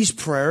say these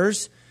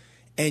prayers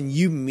and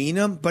you mean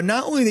them, but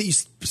not only that you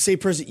say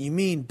prayers that you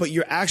mean, but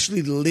you're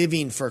actually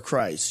living for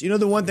Christ.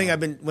 The one thing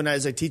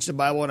as I teach the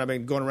Bible and I've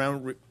been going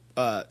around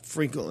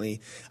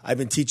frequently, I've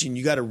been teaching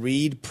you got to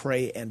read,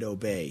 pray, and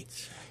obey.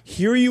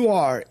 Here you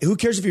are. Who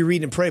cares if you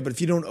read and pray, but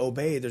if you don't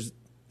obey, there's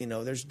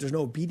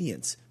no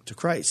obedience to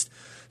Christ.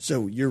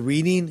 So you're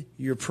reading,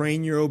 you're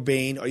praying, you're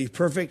obeying. Are you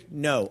perfect?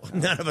 No,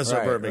 none of us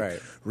are perfect.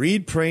 Right.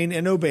 Read, praying,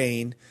 and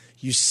obeying.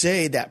 You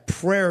say that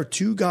prayer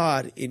to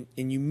God, and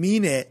you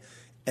mean it,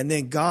 and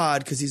then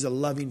God, because He's a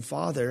loving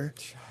Father,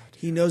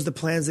 He knows the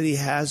plans that He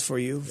has for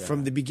you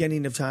from the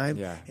beginning of time.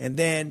 Yeah. And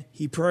then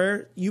you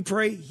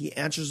pray, He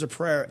answers the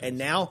prayer, and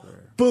now,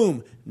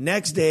 boom,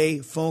 next day,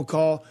 phone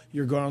call,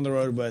 you're going on the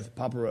road with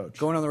Papa Roach.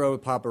 Going on the road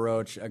with Papa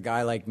Roach, a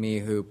guy like me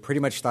who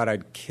pretty much thought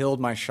I'd killed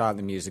my shot in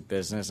the music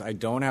business. I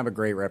don't have a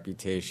great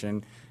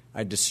reputation.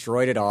 I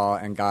destroyed it all,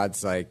 and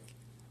God's like,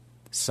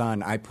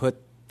 son, I put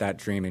that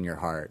dream in your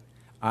heart.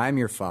 I'm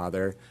your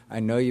father. I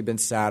know you've been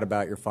sad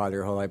about your father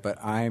your whole life, but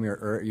I am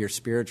your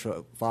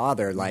spiritual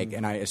father.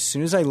 And as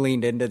soon as I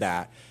leaned into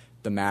that,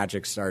 the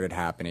magic started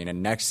happening.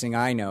 And next thing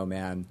I know,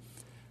 man,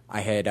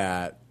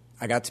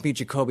 I got to meet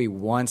Jacoby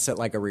once at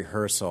a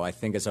rehearsal, I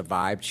think as a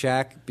vibe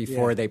check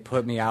before they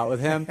put me out with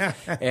him.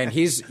 And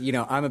he's,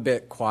 I'm a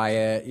bit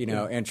quiet,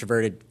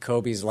 introverted.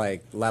 Kobe's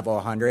level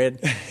 100.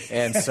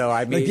 And so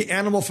I mean, the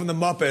animal from the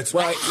Muppets.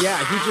 Well, yeah,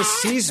 he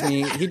just sees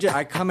me.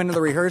 I come into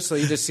the rehearsal,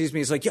 he just sees me.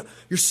 He's like, yeah,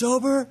 you're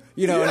sober?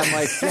 And I'm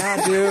like,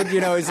 yeah, dude.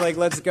 He's like,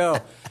 let's go.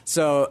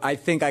 So I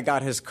think I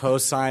got his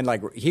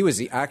cosign. He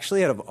was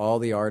actually, out of all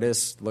the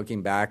artists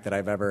looking back that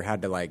I've ever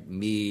had to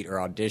meet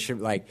or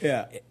audition,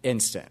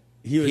 instant.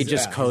 He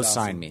just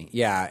co-signed awesome. Me.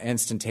 Yeah,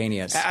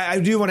 instantaneous. I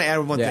do want to add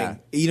one thing.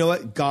 You know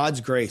what?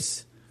 God's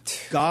grace.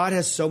 God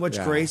has so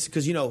much grace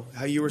because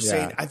how you were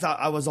saying, I thought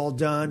I was all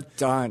done.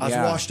 I was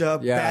washed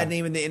up, bad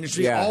name in the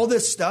industry, all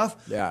this stuff.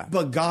 Yeah.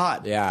 But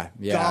God.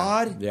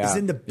 God is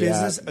in the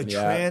business of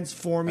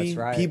transforming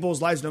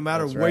people's lives no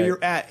matter where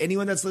you're at.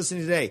 Anyone that's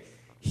listening today,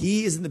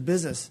 He is in the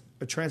business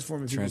of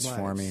transforming people's lives.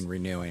 Transforming,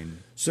 renewing.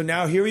 So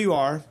now here you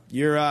are.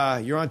 You're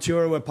on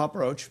tour with Papa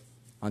Roach.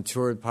 On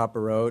tour with Papa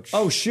Roach.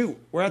 Oh, shoot.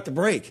 We're at the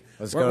break.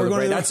 Let's go to the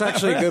break. That's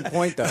actually a good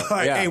point, though. All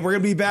right, hey, we're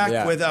going to be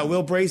back with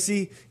Will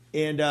Bracey.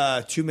 in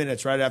 2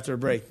 minutes right after a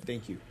break.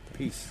 Thank you.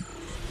 Peace.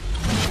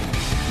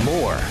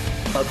 More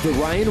of The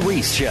Ryan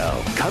Reese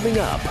Show coming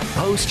up.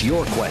 Post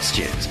your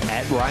questions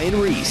at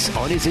Ryan Reese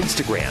on his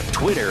Instagram,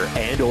 Twitter,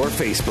 and or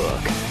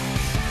Facebook.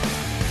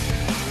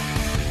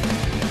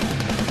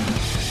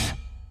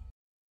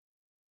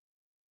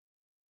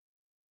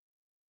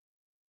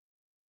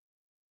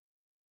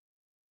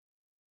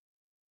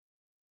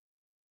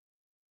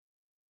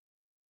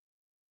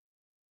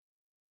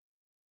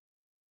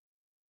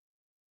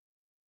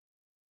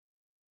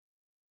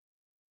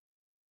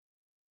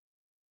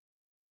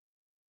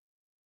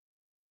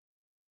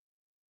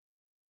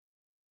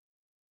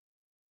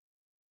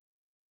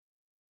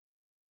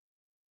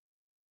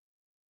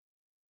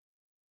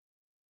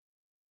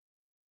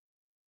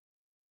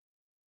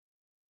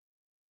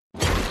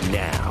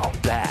 Now,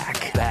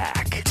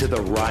 back to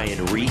the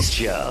Ryan Reese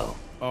Show.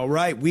 All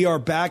right, we are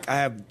back. I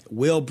have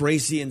Will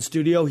Bracey in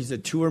studio. He's a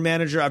tour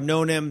manager. I've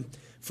known him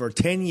for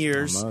 10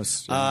 years.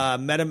 Almost, yeah.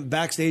 Met him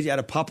backstage at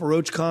a Papa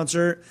Roach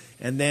concert,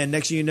 and then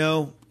next thing you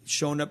know,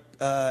 showing up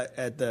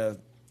at the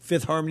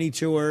Fifth Harmony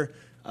tour,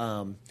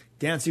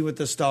 Dancing with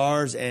the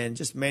Stars, and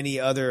just many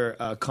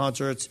other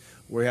concerts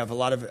where we have a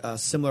lot of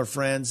similar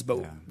friends.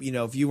 But, you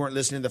know, if you weren't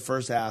listening to the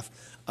first half,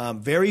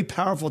 very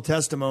powerful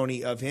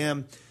testimony of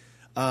him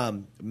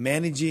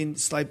managing,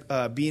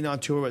 being on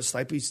tour with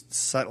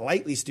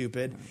Slightly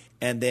Stupid,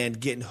 and then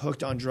getting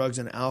hooked on drugs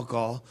and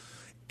alcohol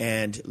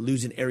and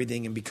losing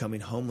everything and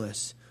becoming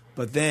homeless.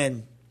 But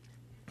then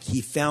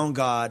he found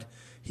God.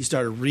 He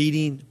started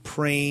reading,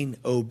 praying,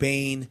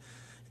 obeying,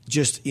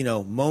 just, you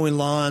know, mowing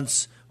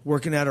lawns,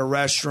 working at a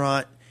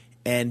restaurant.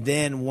 And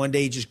then one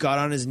day he just got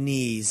on his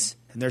knees,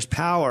 and there's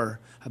power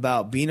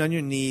about being on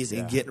your knees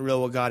and getting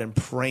real with God and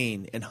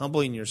praying and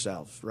humbling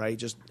yourself, right?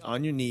 Just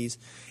on your knees,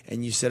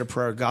 and you said a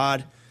prayer,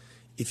 God,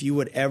 if you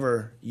would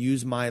ever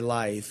use my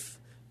life,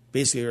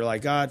 basically you're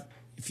like, God,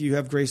 if you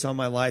have grace on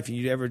my life and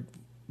you'd ever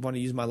want to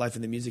use my life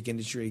in the music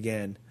industry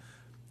again,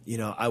 you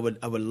know, I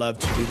would love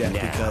to do that,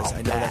 because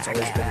I know that's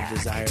always been a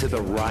desire. To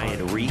the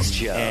Ryan Reese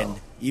Show. And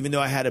even though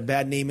I had a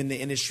bad name in the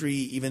industry,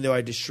 even though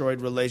I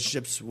destroyed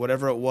relationships,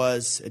 whatever it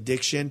was,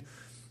 addiction,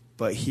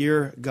 but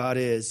here God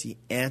is. He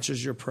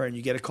answers your prayer, and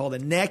you get a call the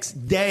next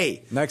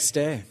day. The next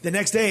day.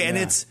 And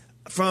it's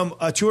from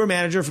a tour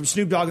manager from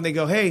Snoop Dogg, and they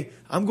go, hey,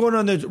 I'm going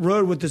on the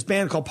road with this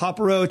band called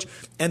Papa Roach,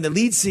 and the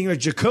lead singer,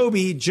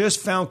 Jacoby, just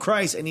found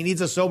Christ, and he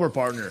needs a sober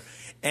partner.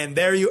 And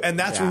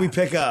that's where we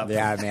pick up.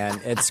 Yeah,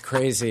 man, it's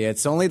crazy.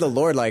 It's only the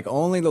Lord. Like,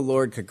 only the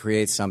Lord could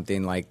create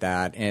something like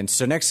that. And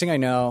so next thing I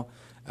know,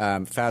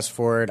 fast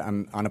forward,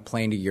 I'm on a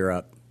plane to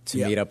Europe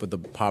to meet up with the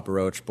Papa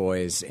Roach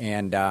boys.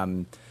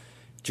 And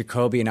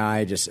Jacoby and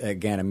I just,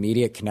 again,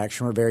 immediate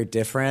connection. We're very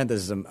different.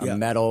 This is a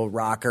metal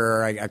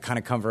rocker. I kind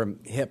of come from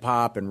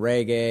hip-hop and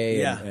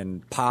reggae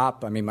and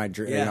pop. I mean,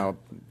 you know,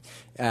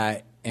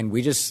 and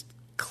we just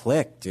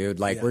clicked,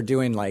 dude. Like, we're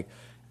doing, like,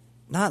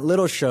 not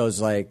little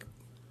shows, like,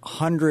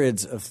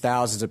 hundreds of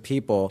thousands of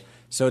people.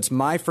 So it's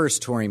my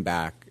first touring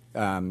back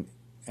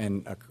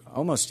in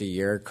almost a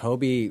year.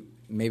 Kobe,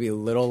 maybe a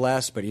little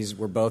less, but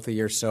we're both a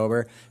year sober.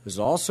 It was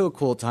also a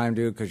cool time,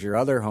 dude, because your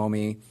other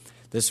homie,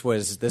 this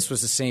was the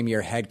same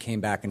year Head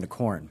came back into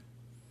Korn.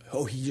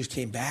 Oh, he just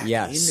came back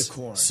into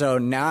Korn. So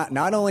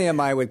not only am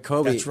I with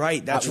Kobe.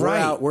 That's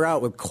right. We're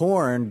out with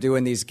Korn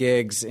doing these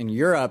gigs in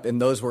Europe,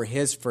 and those were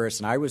his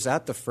first. And I was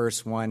at the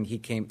first one. He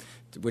came,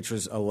 which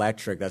was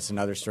electric. That's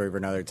another story for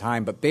another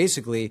time. But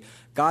basically,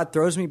 God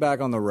throws me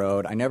back on the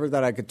road. I never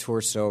thought I could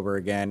tour sober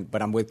again,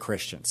 but I'm with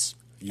Christians.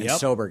 And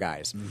sober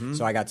guys. Mm-hmm.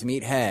 So I got to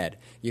meet Head,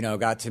 you know,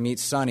 got to meet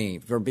Sonny,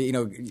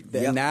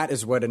 and that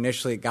is what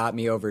initially got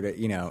me over to,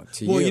 you know,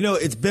 to you. Well, you know,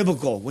 it's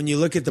biblical. When you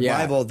look at the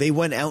Bible, they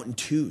went out in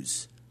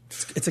twos.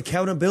 It's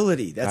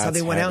accountability. That's how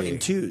they went out in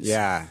twos.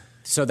 Yeah.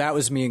 So that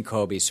was me and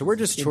Kobe. So we're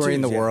just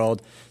touring the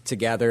world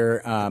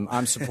together.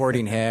 I'm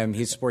supporting him.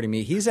 He's supporting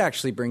me. He's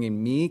actually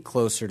bringing me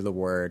closer to the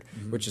Word,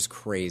 which is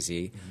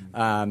crazy.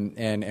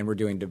 And we're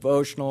doing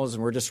devotionals,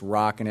 and we're just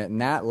rocking it.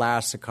 And that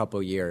lasts a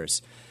couple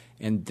years.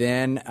 And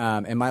then,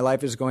 and my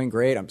life is going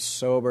great. I'm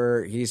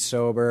sober. He's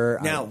sober.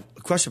 Now, a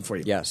question for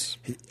you. Yes.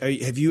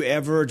 Have you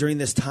ever, during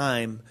this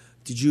time,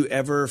 did you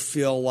ever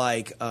feel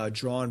like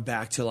drawn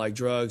back to like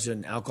drugs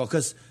and alcohol?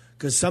 Because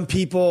some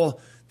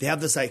people, they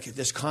have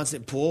this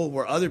constant pull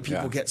where other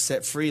people get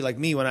set free. Like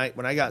me, when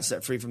I got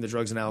set free from the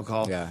drugs and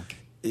alcohol,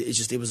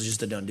 it was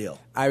just a done deal.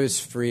 I was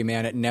free,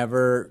 man. It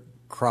never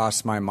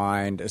crossed my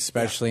mind,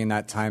 especially in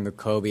that time with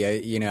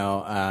Kobe.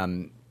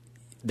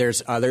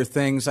 There's other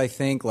things, I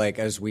think, like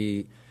as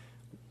we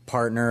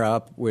partner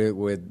up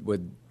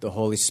with the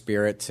Holy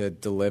Spirit to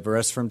deliver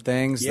us from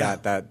things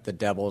that the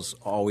devil's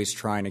always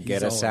trying to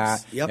get us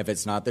at. Yep. If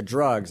it's not the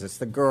drugs, it's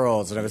the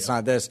girls. And if it's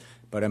not this.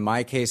 But in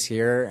my case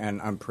here,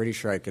 and I'm pretty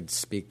sure I could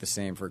speak the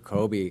same for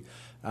Kobe,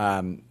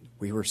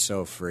 we were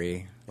so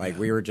free. Like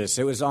we were just –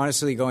 it was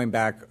honestly going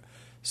back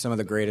some of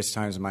the greatest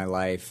times of my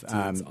life. Dude,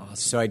 that's awesome.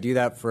 So I do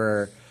that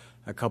for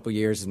a couple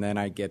years, and then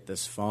I get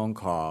this phone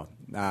call.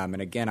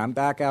 And again, I'm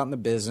back out in the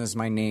business.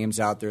 My name's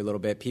out there a little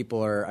bit.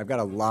 I've got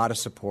a lot of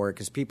support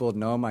because people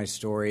know my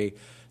story,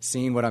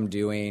 seeing what I'm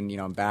doing. You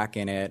know, I'm back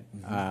in it.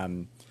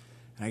 And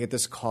I get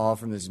this call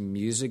from this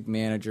music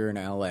manager in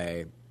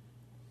L.A.,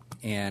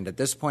 and at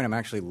this point, I'm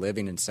actually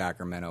living in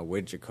Sacramento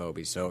with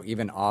Jacoby. So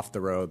even off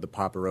the road, the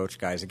Papa Roach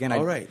guys, again,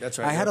 that's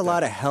right. I had a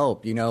lot of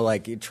help, you know,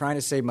 like trying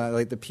to save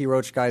like the P.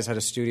 Roach guys had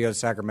a studio in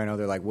Sacramento.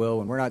 They're like, Will,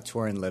 when we're not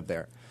touring, live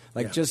there.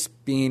 Like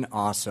just being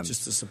awesome.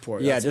 Just to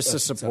support. Yeah, just to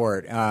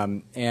support.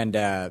 And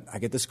I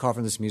get this call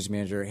from this music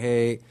manager.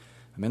 Hey,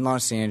 I'm in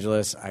Los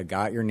Angeles. I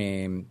got your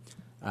name.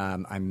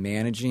 I'm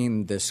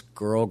managing this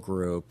girl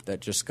group that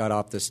just got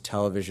off this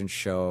television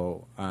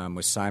show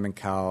with Simon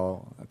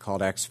Cowell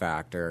called X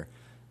Factor.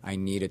 I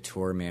need a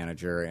tour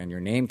manager, and your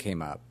name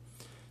came up.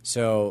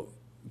 So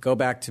go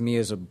back to me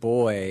as a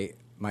boy,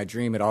 my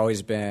dream had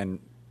always been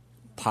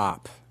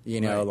pop,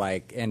 you know,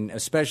 like, and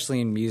especially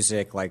in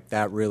music, like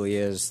that really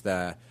is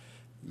the,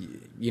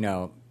 you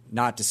know,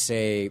 not to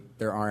say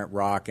there aren't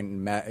rock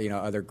and, you know,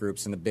 other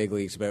groups in the big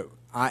leagues, but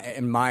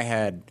in my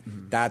head,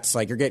 that's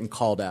like you're getting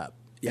called up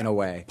in a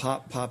way.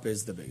 Pop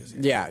is the biggest.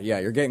 Yeah,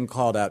 you're getting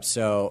called up.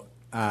 So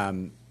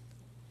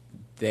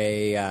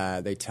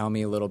they tell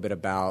me a little bit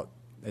about.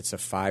 It's a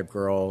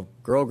 5-girl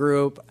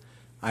group.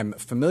 I'm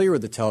familiar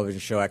with the television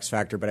show X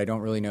Factor, but I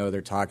don't really know what they're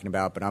talking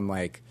about. But I'm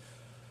like,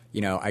 you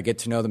know, I get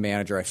to know the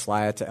manager. I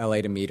fly out to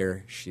L.A. to meet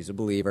her. She's a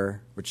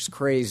believer, which is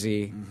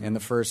crazy in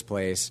the first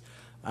place.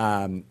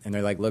 And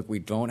they're like, look, we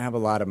don't have a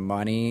lot of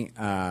money,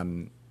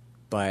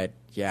 but,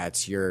 yeah,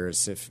 it's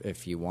yours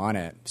if you want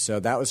it.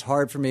 So that was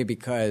hard for me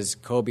because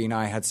Kobe and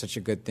I had such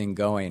a good thing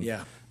going.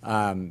 Yeah.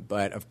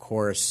 But, of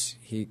course,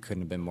 he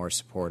couldn't have been more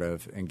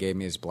supportive and gave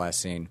me his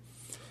blessing.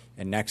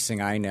 And next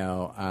thing I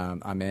know,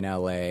 I'm in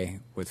L.A.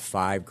 with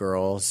 5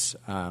 girls.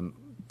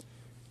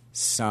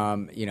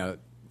 Some, you know,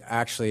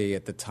 actually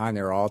at the time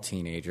they were all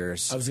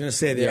teenagers. I was going to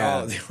say they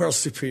were all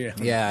super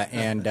young. Yeah,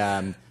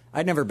 and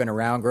I'd never been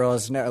around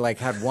girls. Never, like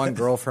had one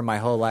girl for my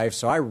whole life,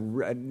 so I,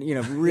 you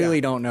know,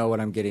 really don't know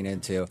what I'm getting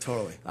into.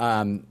 Totally.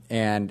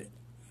 And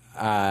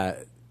I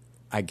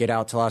get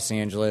out to Los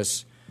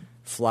Angeles,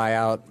 fly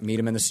out, meet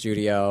him in the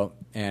studio,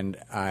 and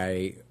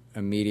I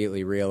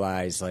immediately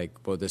realize,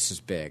 like, well, this is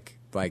big.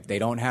 Like, they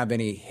don't have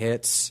any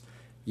hits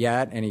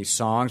yet, any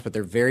songs, but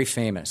they're very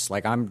famous.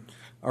 Like, I'm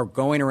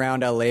going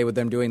around L.A. with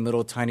them doing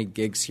little tiny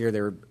gigs here.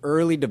 They were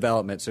early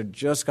development, so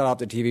just got off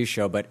the TV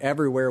show, but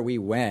everywhere we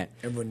went.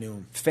 Everyone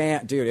knew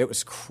them. Dude, it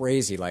was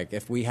crazy. Like,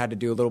 if we had to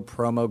do a little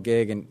promo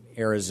gig in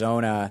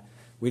Arizona,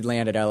 we'd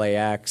land at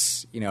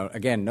LAX. You know,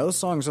 again, no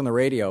songs on the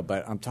radio,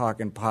 but I'm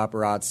talking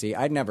paparazzi.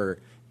 I'd never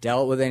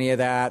dealt with any of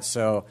that,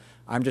 so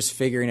I'm just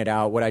figuring it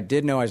out. What I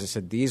did know is I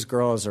said, these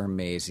girls are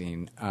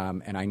amazing,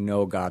 and I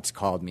know God's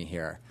called me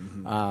here.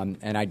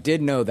 And I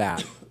did know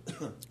that.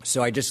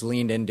 So I just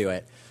leaned into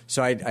it.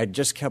 So I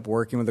just kept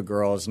working with the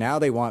girls. Now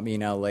they want me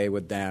in L.A.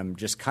 with them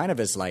just kind of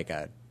as like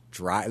a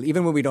drive,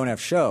 even when we don't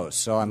have shows.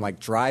 So I'm like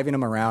driving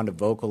them around to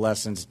vocal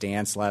lessons,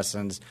 dance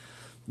lessons,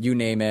 you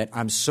name it.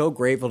 I'm so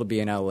grateful to be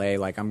in L.A.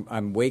 Like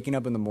I'm waking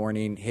up in the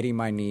morning, hitting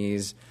my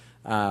knees,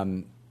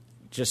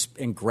 just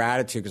in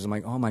gratitude because I'm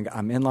like, oh my God,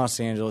 I'm in Los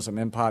Angeles, I'm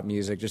in pop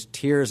music, just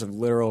tears of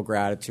literal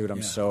gratitude.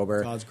 I'm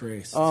sober. God's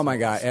grace. Oh my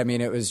God. I mean,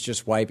 it was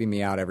just wiping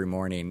me out every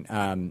morning.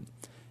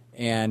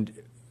 And,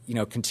 you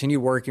know, continue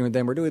working with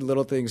them. We're doing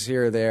little things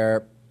here or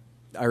there.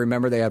 I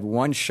remember they had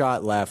one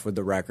shot left with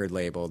the record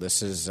label.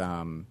 This is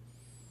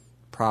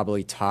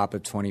probably top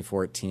of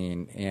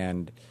 2014.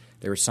 And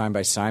they were signed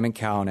by Simon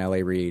Cowell and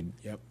L.A. Reid.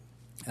 Yep.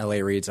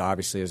 L.A. Reid's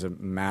obviously has a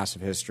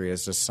massive history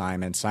as does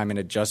Simon. Simon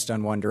had just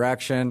done One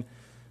Direction.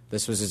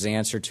 This was his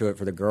answer to it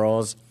for the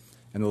girls.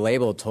 And the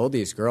label told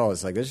these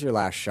girls, like, this is your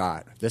last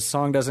shot. If this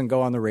song doesn't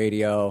go on the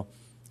radio,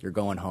 you're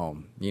going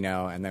home, you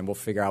know, and then we'll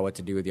figure out what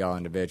to do with y'all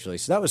individually.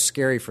 So that was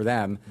scary for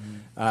them,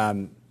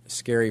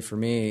 scary for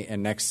me.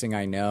 And next thing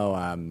I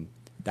know,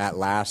 that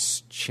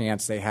last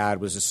chance they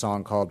had was a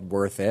song called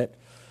Worth It.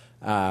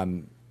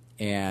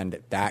 And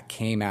that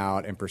came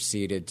out and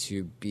proceeded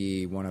to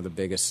be one of the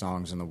biggest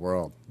songs in the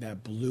world.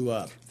 That blew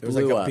up. There was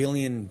like a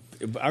billion.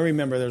 I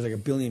remember there was like a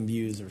billion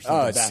views or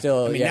something. Oh, it's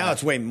still. I mean, now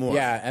it's way more.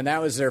 Yeah, and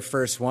that was their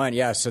first one.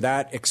 Yeah, so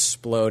that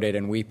exploded,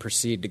 and we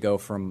proceeded to go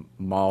from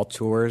mall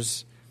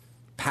tours,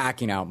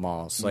 packing out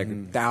malls,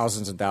 like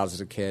thousands and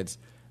thousands of kids,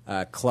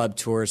 club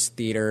tours,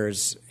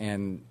 theaters,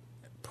 and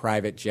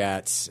private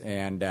jets,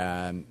 and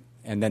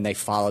then they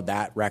followed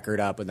that record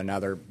up with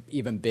another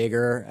even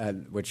bigger,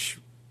 which,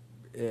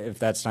 if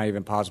that's not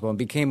even possible, and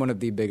became one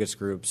of the biggest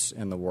groups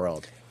in the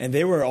world. And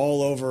they were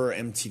all over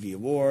MTV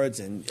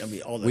Awards, and I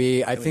mean, all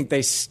the. I think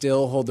they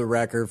still hold the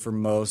record for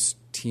most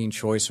Teen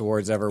Choice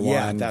Awards ever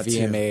won,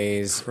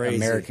 VMAs,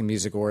 American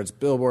Music Awards,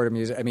 Billboard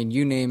Music. I mean,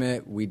 you name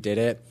it, we did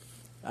it.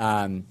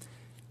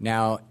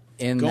 Now,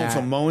 going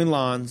from mowing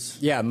lawns.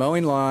 Yeah,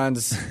 mowing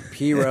lawns,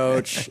 P.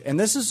 Roach. And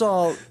this is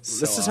all,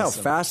 this is how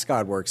Fast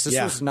God works.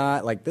 This was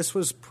not, like, this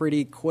was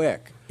pretty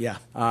quick. Yeah.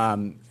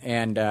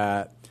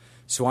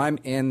 So I'm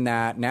in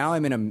that. Now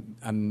I'm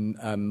in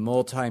a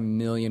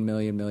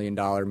multi-million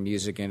dollar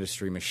music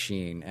industry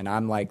machine, and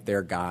I'm like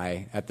their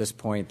guy. At this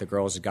point, the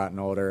girls have gotten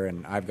older,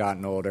 and I've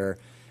gotten older,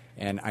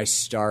 and I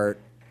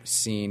start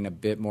seeing a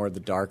bit more of the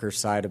darker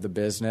side of the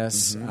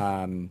business.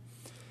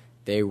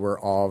 They were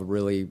all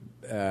really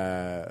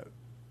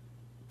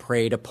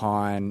preyed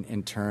upon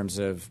in terms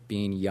of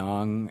being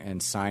young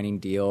and signing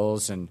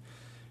deals and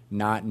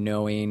not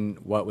knowing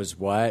what was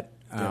what.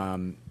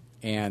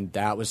 And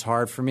that was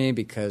hard for me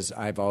because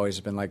I've always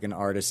been like an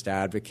artist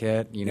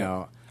advocate. You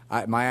know,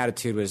 my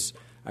attitude was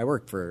I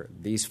work for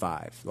these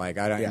five. Like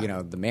I don't, you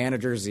know, the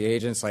managers, the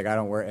agents. Like I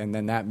don't work, and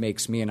then that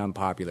makes me an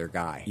unpopular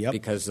guy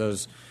because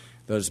those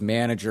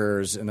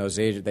managers and those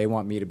agents, they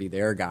want me to be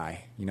their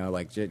guy. You know,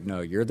 like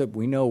no,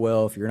 we know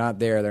Will. If you're not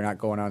there, they're not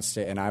going on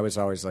stage. And I was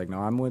always like, no,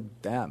 I'm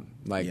with them.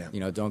 Like you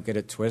know, don't get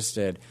it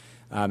twisted.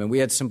 And we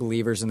had some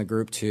believers in the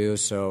group too,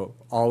 so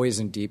always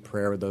in deep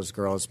prayer with those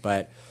girls,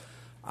 but.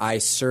 I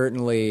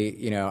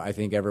certainly, you know, I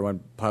think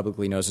everyone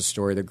publicly knows the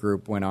story. The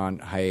group went on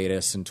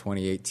hiatus in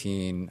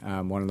 2018.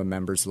 One of the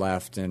members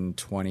left in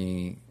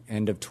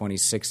end of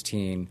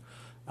 2016.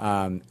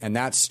 And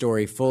that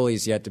story fully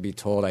is yet to be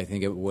told. I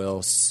think it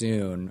will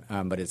soon,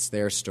 but it's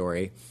their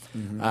story.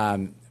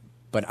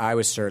 But I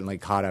was certainly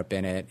caught up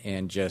in it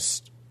and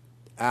just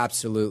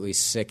absolutely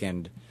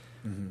sickened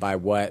by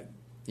what,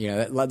 you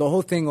know, the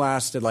whole thing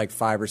lasted like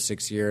 5 or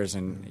 6 years,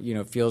 and you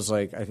know, it feels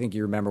like I think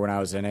you remember when I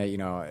was in it. You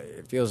know,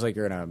 it feels like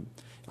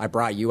I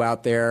brought you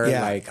out there.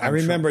 Yeah, like I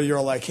remember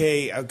you're like,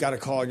 "Hey, I've got a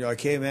call," and you're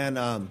like, "Hey,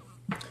 man,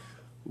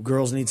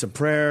 girls need some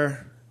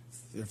prayer.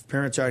 If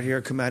parents are out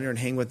here, come out here and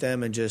hang with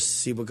them and just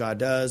see what God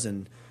does."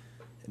 And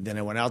then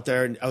I went out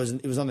there, and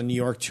it was on the New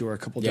York tour, a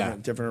couple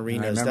different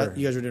arenas.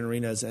 You guys were doing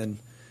arenas and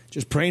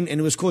just praying, and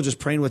it was cool. Just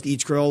praying with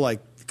each girl, like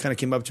kind of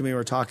came up to me, we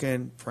were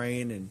talking,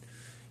 praying, and.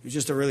 It was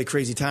just a really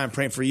crazy time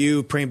praying for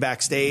you, praying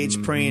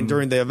backstage, praying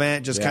during the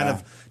event, just kind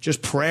of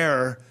just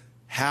prayer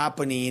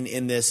happening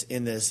in this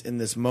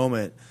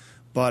moment.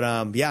 But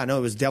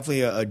it was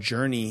definitely a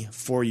journey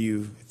for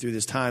you through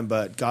this time.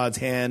 But God's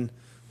hand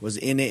was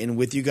in it and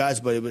with you guys.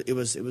 But it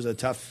was a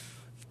tough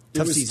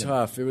season.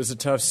 It was a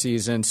tough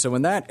season. So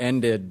when that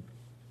ended,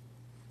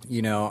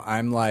 you know,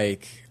 I'm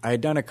like, I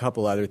had done a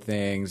couple other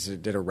things,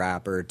 did a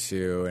rap or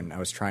two, and I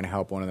was trying to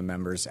help one of the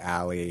members,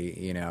 Allie.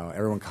 You know,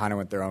 everyone kind of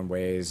went their own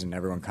ways, and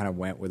everyone kind of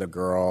went with a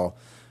girl.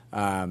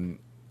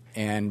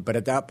 But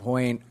at that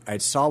point, I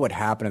saw what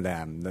happened to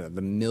them,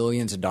 the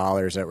millions of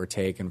dollars that were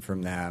taken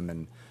from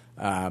them,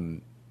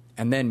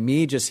 and then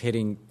me just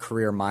hitting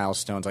career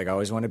milestones. Like I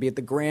always want to be at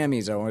the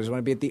Grammys, I always want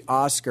to be at the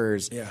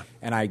Oscars,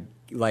 and I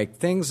like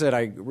things that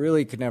I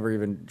really could never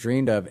even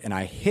dreamed of, and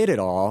I hit it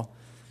all.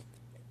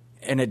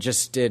 And it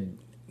just did.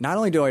 Not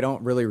only do I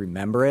don't really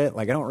remember it,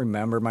 like I don't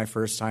remember my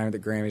first time at the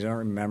Grammys. I don't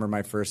remember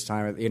my first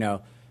time at, you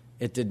know,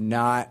 it did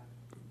not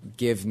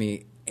give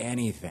me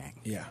anything.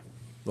 Yeah.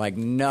 Like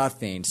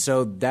nothing.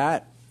 So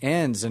that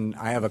ends, and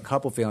I have a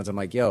couple feelings. I'm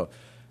like, yo,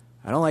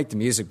 I don't like the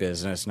music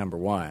business, number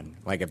one.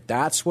 Like if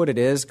that's what it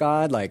is,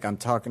 God, like I'm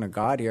talking to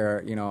God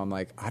here, you know, I'm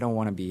like, I don't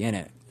want to be in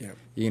it. Yeah.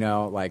 You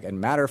know, like,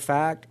 and matter of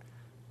fact,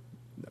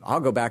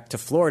 I'll go back to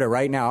Florida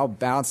right now. I'll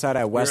bounce out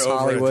at West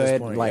Hollywood.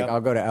 Like I'll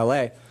go to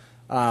L.A.,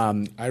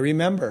 I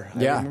remember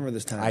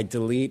this time. I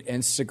delete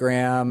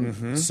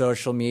Instagram,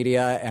 social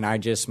media, and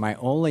my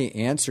only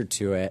answer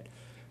to it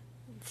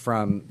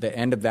from the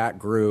end of that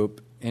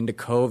group into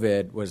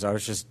COVID was I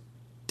was just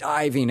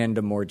diving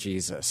into more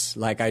Jesus.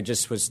 Like I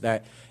just was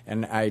that,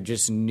 and I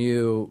just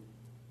knew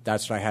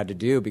that's what I had to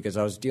do because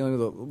I was dealing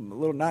with a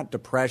little, not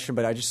depression,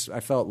 but I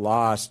felt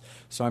lost.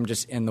 So I'm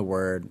just in the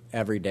Word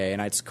every day,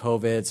 and it's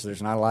COVID, so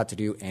there's not a lot to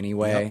do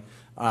anyway.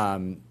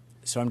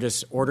 So I'm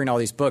just ordering all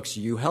these books.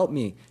 You help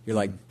me. You're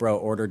like, bro,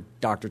 order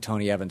Dr.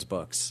 Tony Evans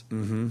books.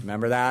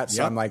 Remember that?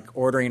 So I'm like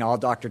ordering all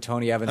Dr.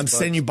 Tony Evans books. I'm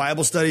sending you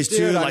Bible studies too.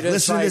 Dude, like,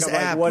 listen to this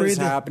app. Like, what is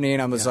happening?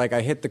 I was like,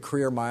 I hit the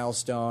career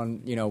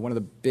milestone, you know, one of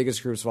the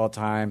biggest groups of all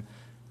time.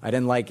 I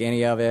didn't like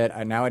any of it.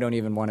 Now I don't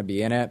even want to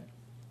be in it.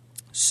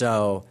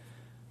 So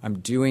I'm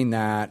doing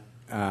that,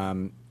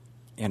 and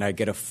I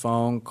get a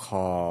phone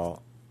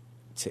call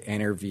to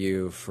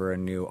interview for a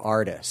new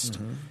artist.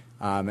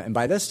 And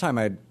by this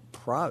time,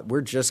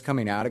 we're just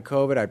coming out of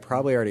COVID. I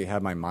probably already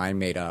had my mind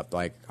made up.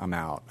 Like, I'm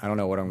out. I don't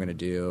know what I'm going to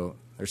do.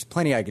 There's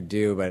plenty I could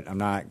do, but I'm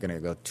not going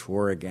to go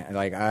tour again.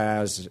 Like, I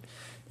was,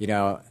 you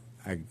know,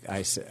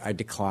 I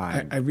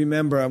declined. I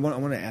remember. I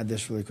want to add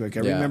this really quick. I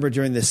remember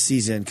during this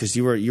season because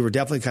you were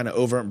definitely kind of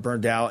over and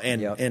burned out,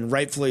 and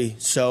rightfully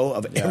so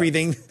of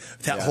everything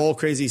that whole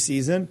crazy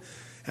season.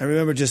 I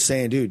remember just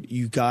saying, dude,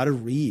 you got to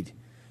read.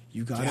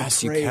 You gotta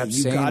pray.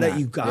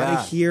 You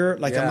gotta hear.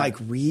 Like I'm like,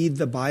 read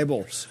the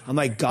Bible. I'm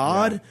like,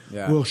 God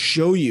will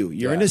show you.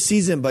 You're in a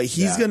season, but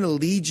He's gonna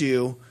lead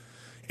you,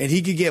 and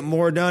He could get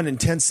more done in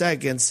 10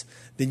 seconds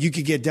than you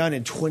could get done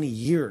in 20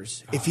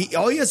 years. If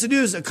all He has to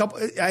do is a couple.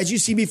 As you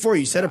see before,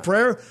 you said a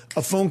prayer,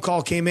 a phone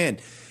call came in.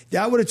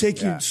 That would have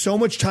taken you so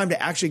much time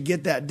to actually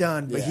get that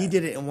done, but he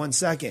did it in 1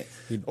 second,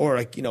 or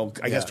I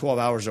guess 12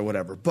 hours or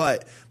whatever.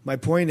 But my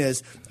point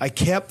is, I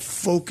kept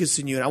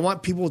focusing you, and I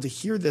want people to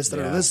hear this that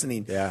are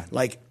listening. Yeah.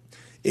 Like,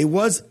 I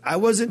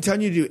wasn't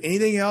telling you to do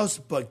anything else,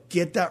 but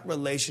get that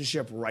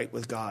relationship right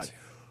with God.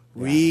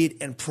 Read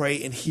and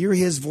pray and hear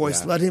his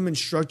voice. Let him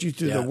instruct you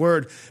through the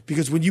word.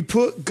 Because when you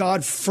put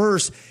God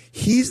first,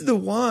 he's the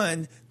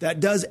one that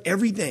does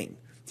everything.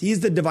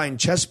 He's the divine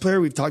chess player.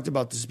 We've talked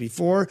about this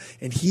before.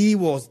 And he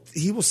will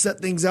set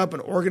things up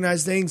and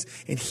organize things,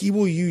 and he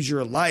will use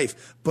your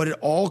life. But it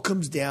all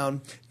comes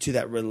down to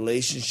that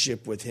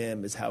relationship with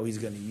him is how he's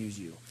going to use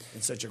you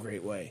in such a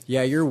great way.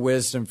 Yeah, your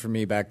wisdom for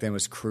me back then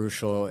was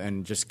crucial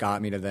and just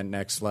got me to the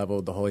next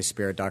level. The Holy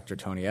Spirit, Dr.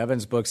 Tony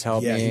Evans' books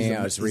helped me.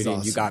 I was reading,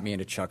 awesome. You got me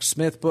into Chuck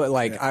Smith book.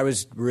 I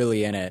was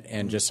really in it,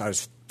 and I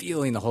was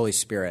feeling the Holy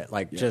Spirit,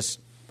 just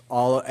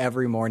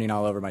every morning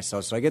all over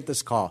myself. So I get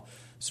this call.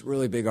 This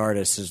really big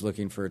artist is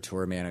looking for a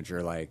tour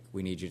manager.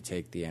 We need you to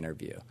take the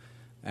interview.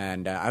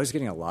 And I was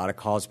getting a lot of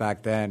calls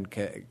back then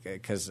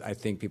because I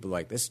think people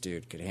this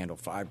dude could handle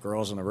 5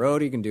 girls on the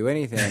road. He can do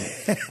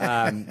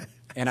anything.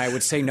 And I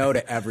would say no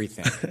to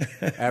everything,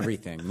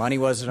 everything. Money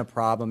wasn't a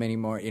problem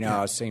anymore.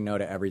 I was saying no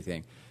to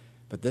everything.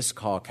 But this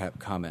call kept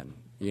coming,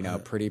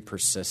 pretty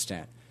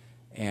persistent.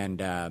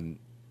 And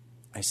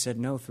I said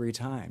no 3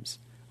 times.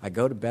 I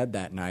go to bed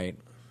that night,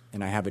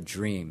 and I have a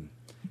dream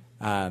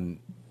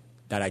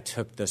that I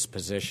took this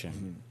position.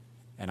 Mm-hmm.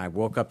 And I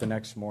woke up the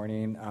next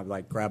morning,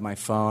 I grabbed my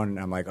phone, and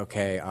I'm like,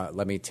 okay,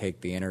 let me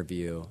take the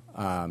interview.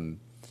 And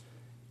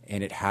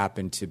it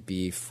happened to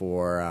be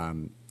for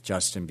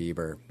Justin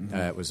Bieber.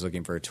 Was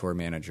looking for a tour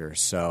manager.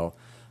 So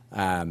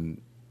I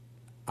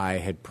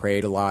had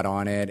prayed a lot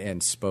on it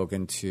and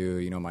spoken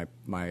to,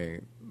 my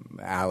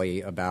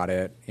Allie about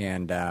it.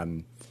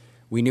 And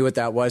we knew what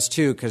that was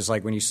too, because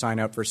when you sign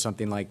up for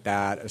something like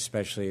that,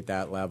 especially at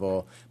that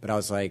level. But I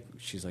was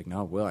she's like,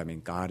 no, Will,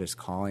 God is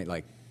calling,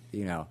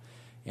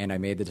 and I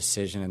made the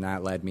decision, and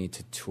that led me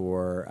to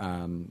tour.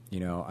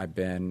 I've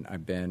been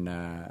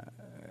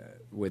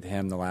with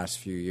him the last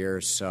few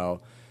years.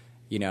 So,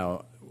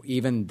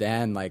 even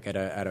then,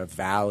 at a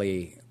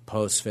valley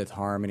post Fifth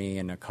Harmony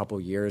and a couple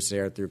years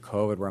there through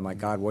COVID, where I'm like,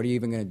 God, what are you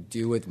even going to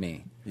do with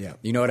me? Yeah,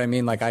 you know what I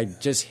mean? I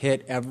just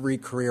hit every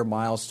career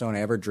milestone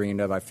I ever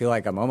dreamed of. I feel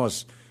like I'm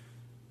almost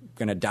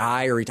going to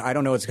die or I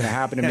don't know what's going to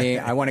happen to me.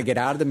 I want to get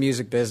out of the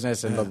music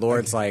business, and the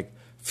Lord's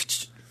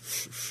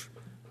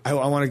I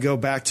want to go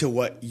back to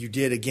what you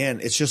did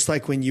again. It's just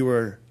like when you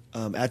were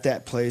at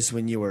that place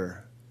when you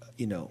were,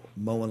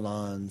 mowing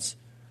lawns,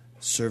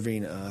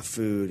 serving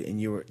food, and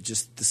you were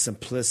just the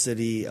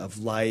simplicity of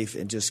life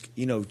and just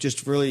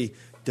really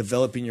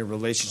developing your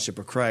relationship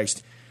with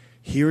Christ.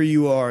 Here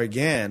you are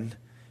again.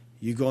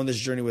 You go on this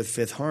journey with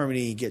Fifth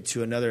Harmony, you get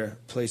to another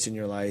place in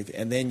your life,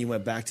 and then you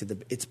went back to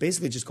it's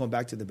basically just going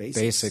back to the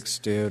basics. Basics,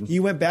 dude.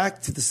 You went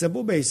back to the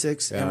simple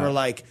basics, and we're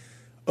like,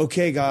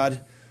 okay, God,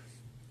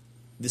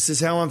 this is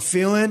how I'm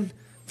feeling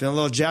a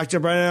little jacked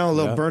up right now, a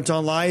little burnt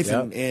on life,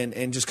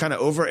 and just kind of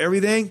over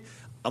everything.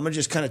 I'm going to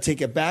just kind of take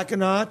it back a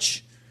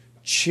notch,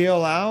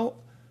 chill out,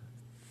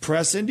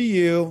 press into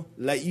you,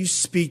 let you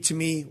speak to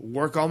me,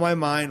 work on my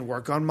mind,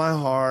 work on my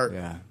heart,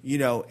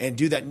 and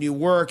do that new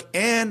work.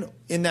 And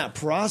in that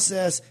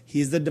process,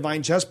 he's the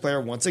divine chess player.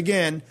 Once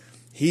again,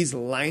 he's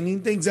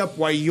lining things up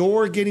while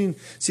you're getting.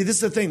 See, this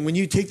is the thing. When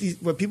you take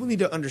these, what people need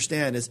to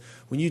understand is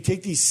when you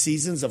take these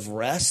seasons of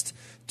rest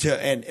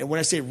and when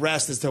I say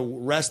rest, is to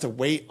rest, to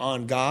wait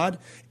on God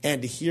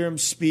and to hear him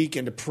speak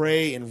and to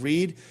pray and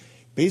read.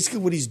 Basically,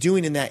 what he's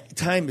doing in that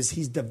time is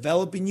he's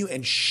developing you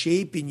and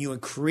shaping you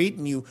and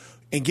creating you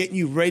and getting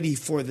you ready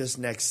for this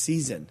next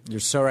season. You're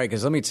so right,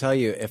 because let me tell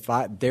you,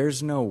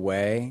 there's no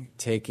way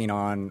taking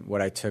on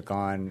what I took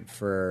on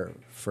for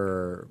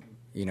Mr.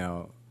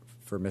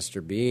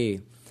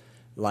 B,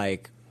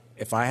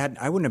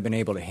 I wouldn't have been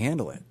able to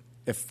handle it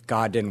if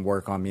God didn't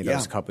work on me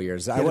those couple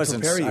years. I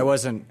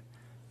wasn't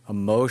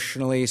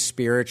emotionally,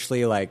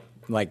 spiritually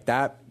like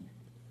that.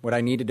 What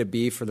I needed to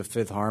be for the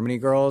Fifth Harmony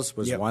girls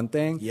was one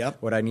thing.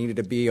 What I needed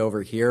to be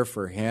over here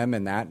for him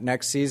in that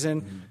next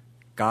season,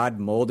 God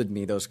molded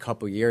me those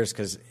couple years,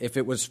 because if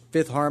it was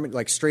Fifth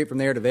Harmony, straight from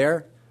there to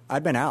there,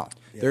 I'd been out.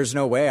 There's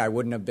no way I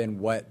wouldn't have been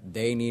what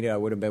they needed. I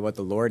would have been what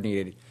the Lord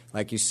needed.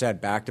 Like you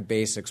said, back to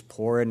basics,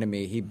 pour into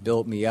me. He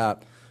built me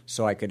up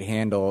so I could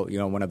handle,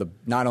 one of the,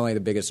 not only the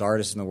biggest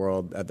artists in the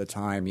world at the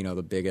time,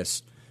 the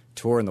biggest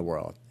tour in the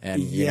world.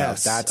 And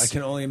that's, I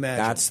can only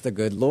imagine. That's the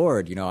good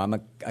Lord.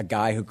 I'm a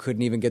guy who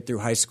couldn't even get through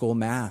high school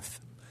math.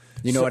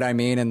 You know what I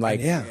mean? And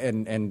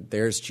and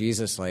there's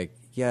Jesus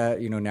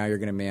now you're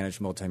going to manage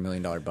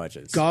multi-million-dollar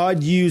budgets.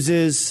 God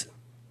uses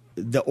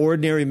the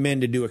ordinary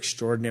men to do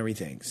extraordinary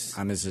things.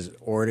 I'm as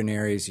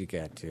ordinary as you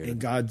get, dude. And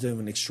God's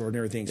doing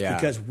extraordinary things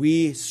because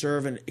we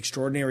serve an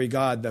extraordinary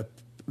God. The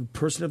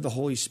person of the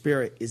Holy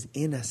Spirit is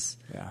in us.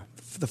 Yeah.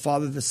 The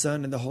Father, the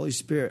Son, and the Holy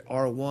Spirit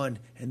are one,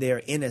 and they are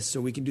in us, so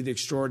we can do the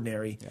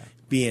extraordinary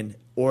being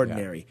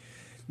ordinary.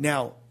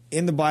 Now,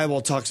 in the Bible,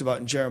 it talks about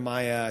in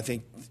Jeremiah, I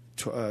think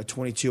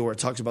 22, where it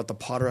talks about the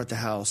potter at the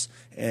house,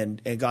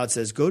 and God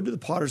says, go to the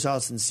potter's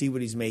house and see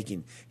what he's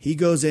making. He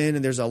goes in,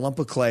 and there's a lump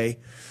of clay,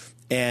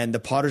 and the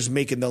potter's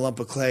making the lump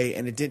of clay,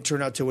 and it didn't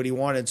turn out to what he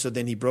wanted, so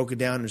then he broke it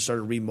down and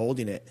started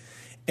remolding it.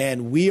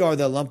 And we are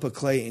the lump of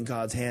clay in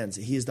God's hands.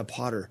 He is the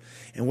potter.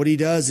 And what he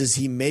does is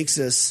he makes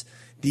us,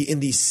 in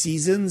these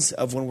seasons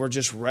of when we're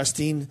just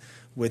resting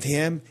with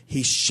him,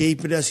 he's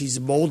shaping us, he's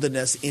molding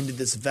us into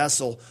this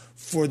vessel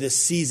for this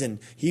season.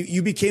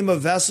 You became a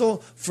vessel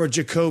for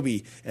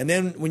Jacoby. And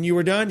then when you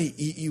were done,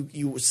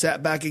 you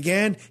sat back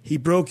again. He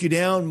broke you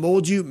down,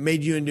 molded you,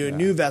 made you into a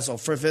new vessel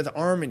for Fifth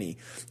Harmony.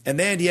 And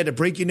then he had to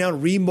break you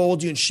down,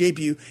 remold you, and shape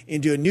you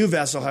into a new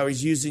vessel, how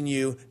he's using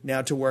you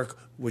now to work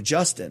with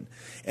Justin.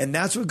 And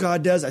that's what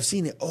God does. I've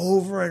seen it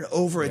over and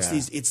over. It's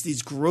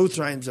these growth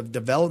times of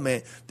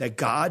development that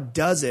God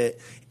does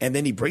it, and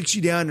then he breaks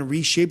you down and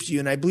reshapes you.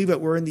 And I believe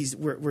that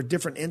we're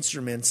different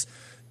instruments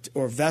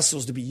or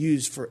vessels to be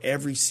used for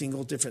every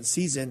single different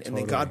season. And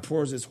then God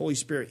pours his Holy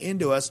Spirit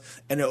into us,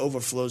 and it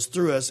overflows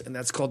through us, and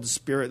that's called the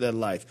Spirit-led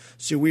life.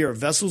 So we are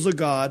vessels of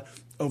God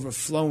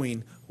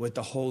overflowing with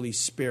the Holy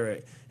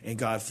Spirit and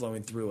God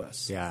flowing through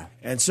us. Yeah.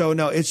 And so,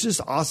 no, it's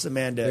just awesome,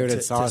 man,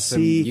 it's awesome.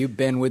 To see. You've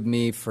been with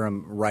me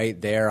from right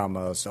there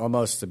almost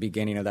the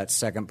beginning of that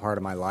second part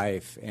of my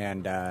life,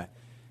 and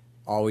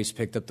always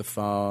picked up the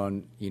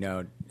phone,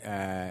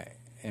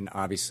 and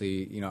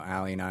obviously,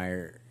 Allie and I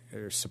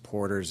are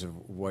supporters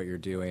of what you're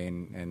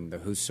doing and the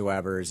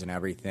whosoevers and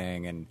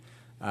everything. And,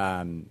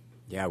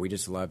 we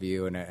just love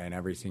you and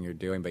everything you're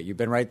doing. But you've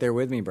been right there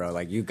with me, bro.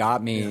 Like, you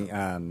got me,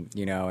 and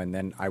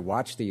then I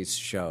watch these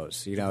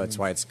shows. That's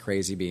why it's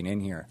crazy being in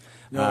here.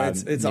 No,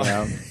 it's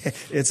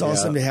it's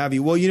awesome to have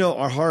you. Well,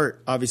 our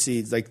heart, obviously,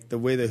 it's like the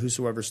way that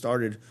Whosoever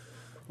started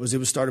was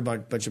started by a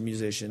bunch of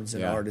musicians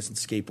and artists and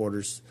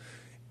skateboarders.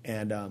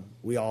 And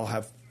we all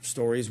have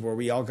stories where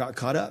we all got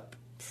caught up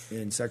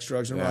in sex,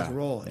 drugs, and rock and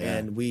roll. Yeah.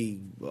 And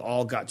we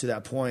all got to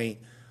that point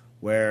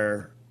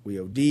where we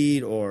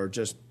OD'd or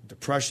just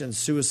depression,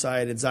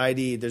 suicide,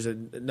 anxiety. There's a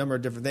number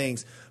of different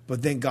things.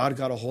 But then God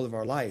got a hold of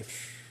our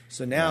life.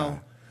 So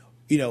now,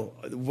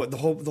 what the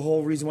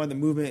whole reason why the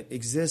movement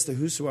exists, the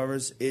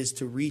Whosoevers, is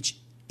to reach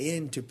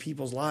into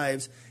people's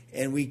lives.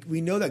 And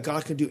we know that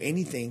God can do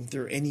anything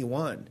through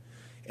anyone.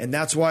 And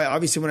that's why,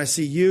 obviously, when I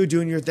see you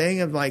doing your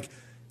thing, I'm like,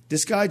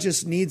 this guy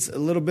just needs a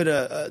little bit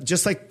of,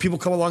 just like people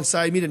come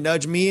alongside me to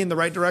nudge me in the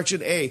right direction.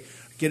 Hey,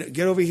 get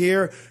over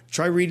here,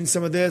 try reading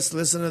some of this,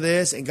 listen to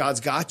this, and God's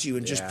got you,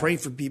 and just pray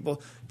for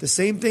people. The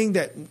same thing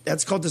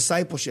that's called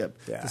discipleship.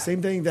 Yeah. The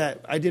same thing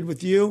that I did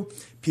with you,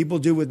 people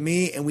do with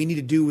me, and we need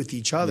to do with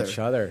each other.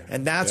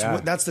 And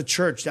that's the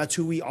church. That's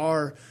who we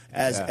are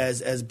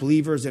as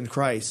believers in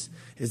Christ,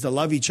 is to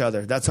love each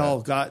other. That's how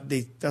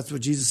that's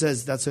what Jesus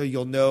says. That's how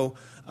you'll know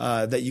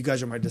that you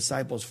guys are my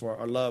disciples, for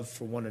our love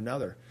for one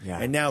another. Yeah.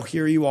 And now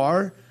here you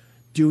are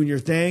doing your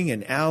thing,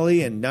 and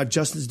Allie, and now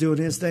Justin's doing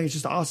his thing. It's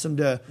just awesome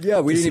to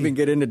we didn't even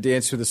get into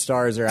Dance with the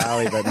Stars or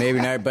Allie, but maybe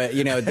not. But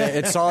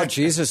it's all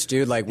Jesus,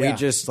 dude. Like we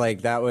just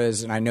that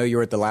was, and I know you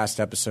were at the last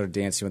episode of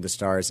Dancing with the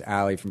Stars.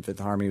 Allie from Fifth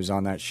Harmony was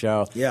on that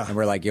show. Yeah, and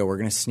we're like, we're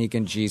gonna sneak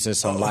in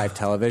Jesus on live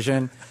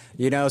television.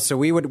 So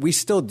we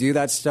still do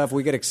that stuff.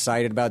 We get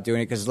excited about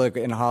doing it because look,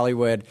 in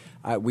Hollywood,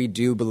 we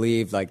do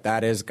believe like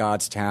that is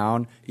God's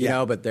town, you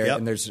know. But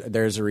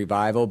there's a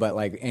revival. But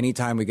like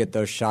anytime we get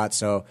those shots,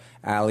 so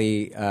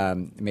Allie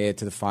made it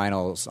to the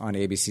finals on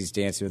ABC's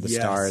Dancing with the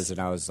Stars, and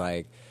I was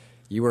like,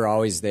 you were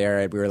always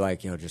there. We were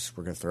like, we're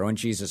gonna throw in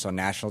Jesus on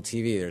national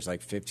TV. There's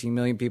like 15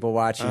 million people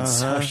watching.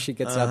 So she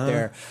gets up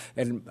there,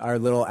 and our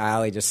little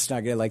Allie just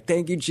snuck it like,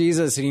 thank you,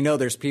 Jesus. And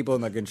there's people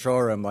in the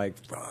control room like,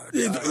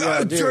 dude,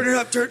 turn it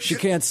up, she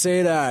can't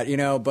say that,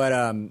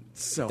 But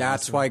so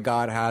that's awesome. why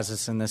God has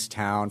us in this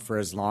town for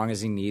as long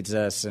as He needs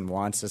us and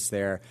wants us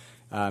there.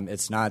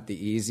 It's not the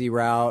easy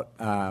route.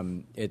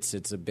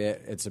 It's a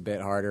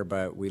bit harder,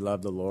 but we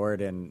love the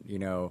Lord, and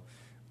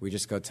we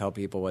just go tell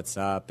people what's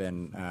up,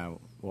 and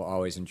we'll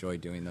always enjoy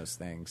doing those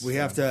things. We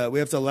have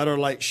to let our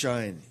light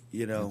shine.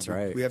 That's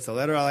right. We have to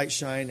let our light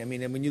shine. I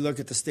mean, and when you look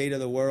at the state of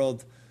the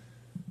world,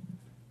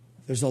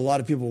 there's a lot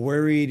of people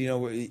worried.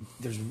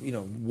 There's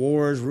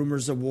wars,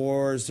 rumors of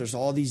wars. There's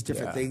all these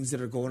different things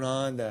that are going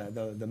on.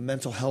 The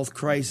mental health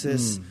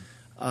crisis.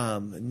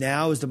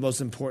 Now is the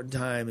most important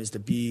time, is to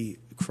be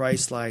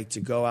Christ-like, to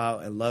go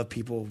out and love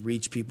people,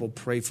 reach people,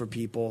 pray for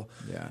people,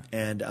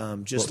 and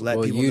just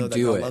let people know that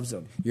God loves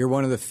them. You're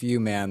one of the few,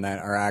 man, that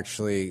are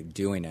actually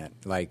doing it.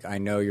 Like, I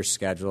know your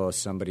schedule as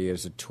somebody who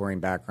has a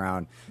touring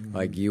background.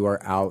 Like, you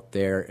are out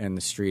there in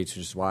the streets,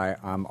 which is why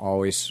I'm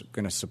always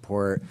going to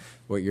support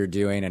what you're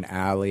doing, and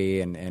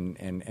Allie and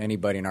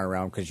anybody in our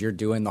realm, because you're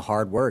doing the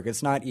hard work.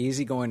 It's not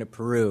easy going to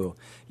Peru,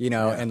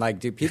 and like,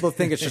 do people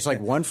think it's just like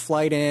one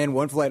flight in,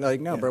 one flight?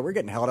 Like, no, bro, we're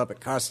getting held up at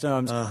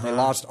customs. They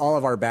lost all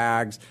of our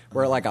bags.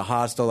 We're at like a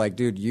hostel. Like,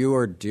 dude, you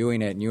are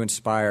doing it, and you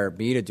inspire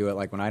me to do it.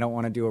 Like when I don't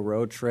want to do a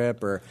road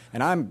trip,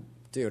 I'm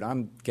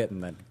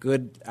getting the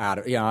good out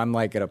of. I'm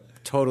like at a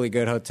totally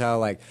good hotel.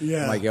 Like,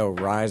 I'm like,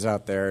 Rise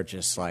out there,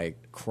 just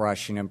like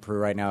crushing in Peru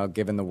right now,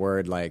 giving the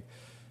word. Like,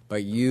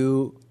 but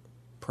you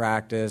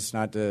practice,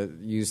 not to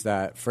use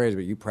that phrase,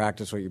 but you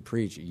practice what you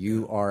preach.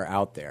 You are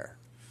out there.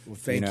 Well,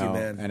 thank you,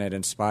 man. And it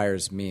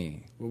inspires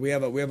me. Well, we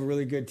have a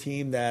really good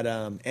team that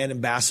and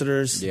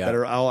ambassadors that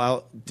are all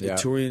out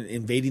touring,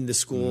 invading the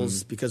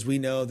schools because we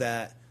know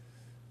that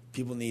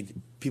people need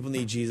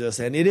Jesus,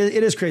 and it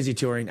is crazy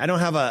touring. I don't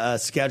have a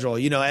schedule.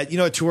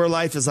 Tour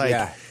life is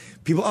like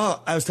people.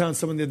 Oh, I was telling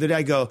someone the other day.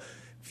 I go,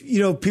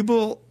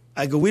 people.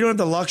 I go, we don't have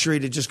the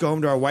luxury to just go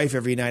home to our wife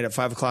every night at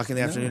 5 o'clock in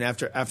the afternoon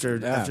after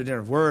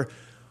dinner. We're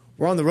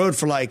on the road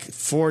for like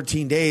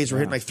 14 days. We're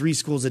hitting like 3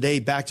 schools a day,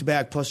 back to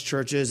back, plus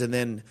churches, and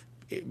then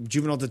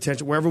juvenile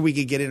detention, wherever we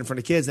could get in front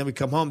of kids. Then we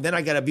come home. Then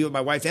I got to be with my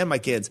wife and my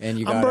kids.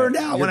 And I'm burned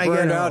out when I get home.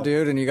 You're burned out,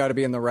 dude, and you got to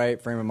be in the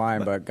right frame of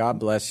mind. But God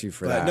bless you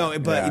for that. No,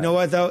 but you know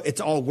what though?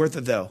 It's all worth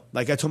it though.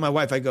 Like I told my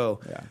wife, I go,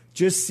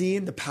 just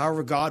seeing the power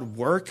of God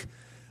work.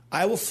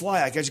 I will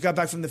fly. Like I just got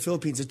back from the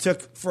Philippines. It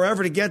took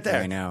forever to get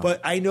there. I know.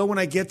 But I know when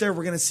I get there,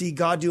 we're going to see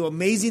God do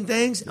amazing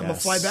things. I'm going to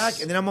fly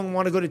back, and then I'm going to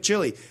want to go to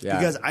Chile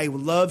because I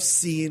love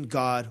seeing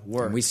God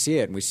work. And we see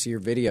it. And we see your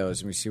videos,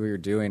 and we see what you're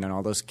doing, and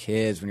all those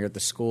kids when you're at the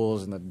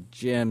schools and the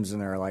gyms,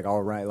 and they're like,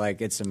 all right.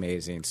 Like, it's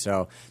amazing.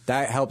 So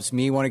that helps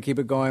me want to keep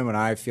it going when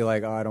I feel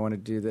like, I don't want to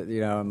do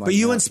that. I'm like, but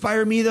you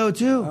inspire me, though,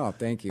 too. Oh,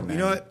 thank you, man. You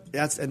know what?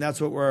 That's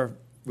what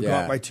we go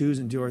out by twos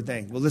and do our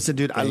thing. Well, listen,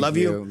 dude, I love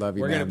you. Love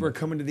you, man. We're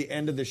coming to the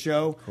end of the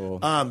show. Cool.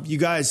 You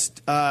guys,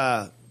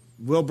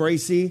 Will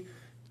Bracey,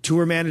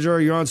 tour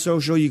manager. You're on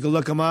social. You can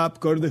look him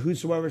up. Go to the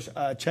Whosoever.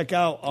 Check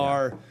out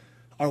our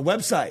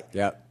website.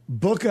 Yeah.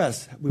 Book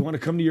us. We want to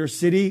come to your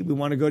city. We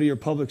want to go to your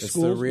public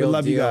schools. The real we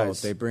love deal. you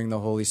guys. They bring the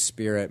Holy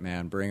Spirit,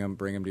 man. Bring them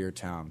to your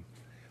town.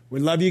 We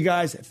love you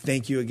guys.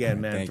 Thank you again,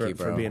 man,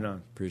 for being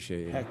on.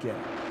 Appreciate you. Heck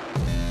yeah.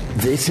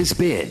 This has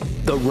been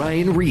The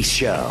Ryan Reese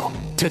Show.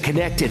 To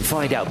connect and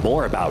find out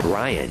more about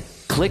Ryan,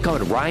 click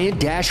on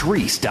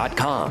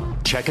ryan-reese.com.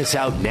 Check us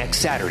out next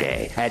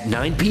Saturday at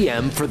 9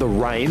 p.m. for The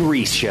Ryan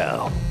Reese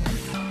Show.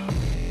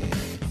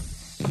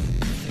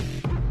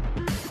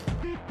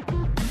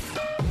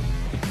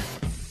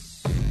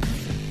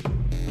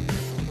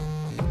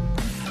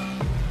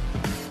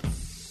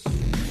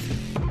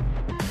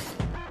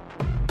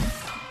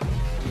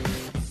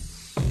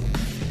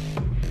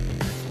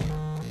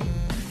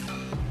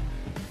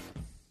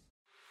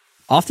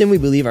 Often we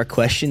believe our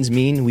questions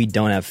mean we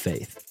don't have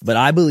faith, but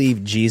I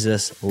believe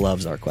Jesus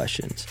loves our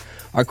questions.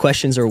 Our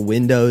questions are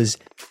windows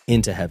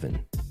into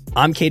heaven.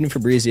 I'm Caden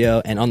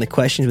Fabrizio, and on the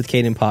Questions with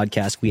Caden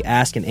podcast, we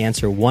ask and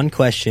answer one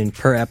question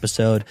per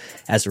episode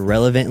as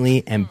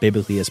relevantly and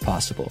biblically as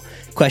possible.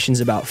 Questions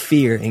about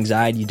fear,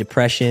 anxiety,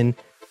 depression,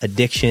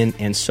 addiction,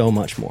 and so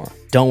much more.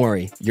 Don't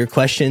worry, your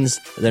questions,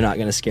 they're not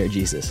going to scare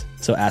Jesus,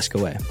 so ask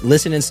away.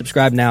 Listen and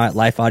subscribe now at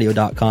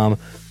lifeaudio.com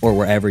or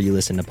wherever you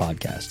listen to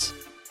podcasts.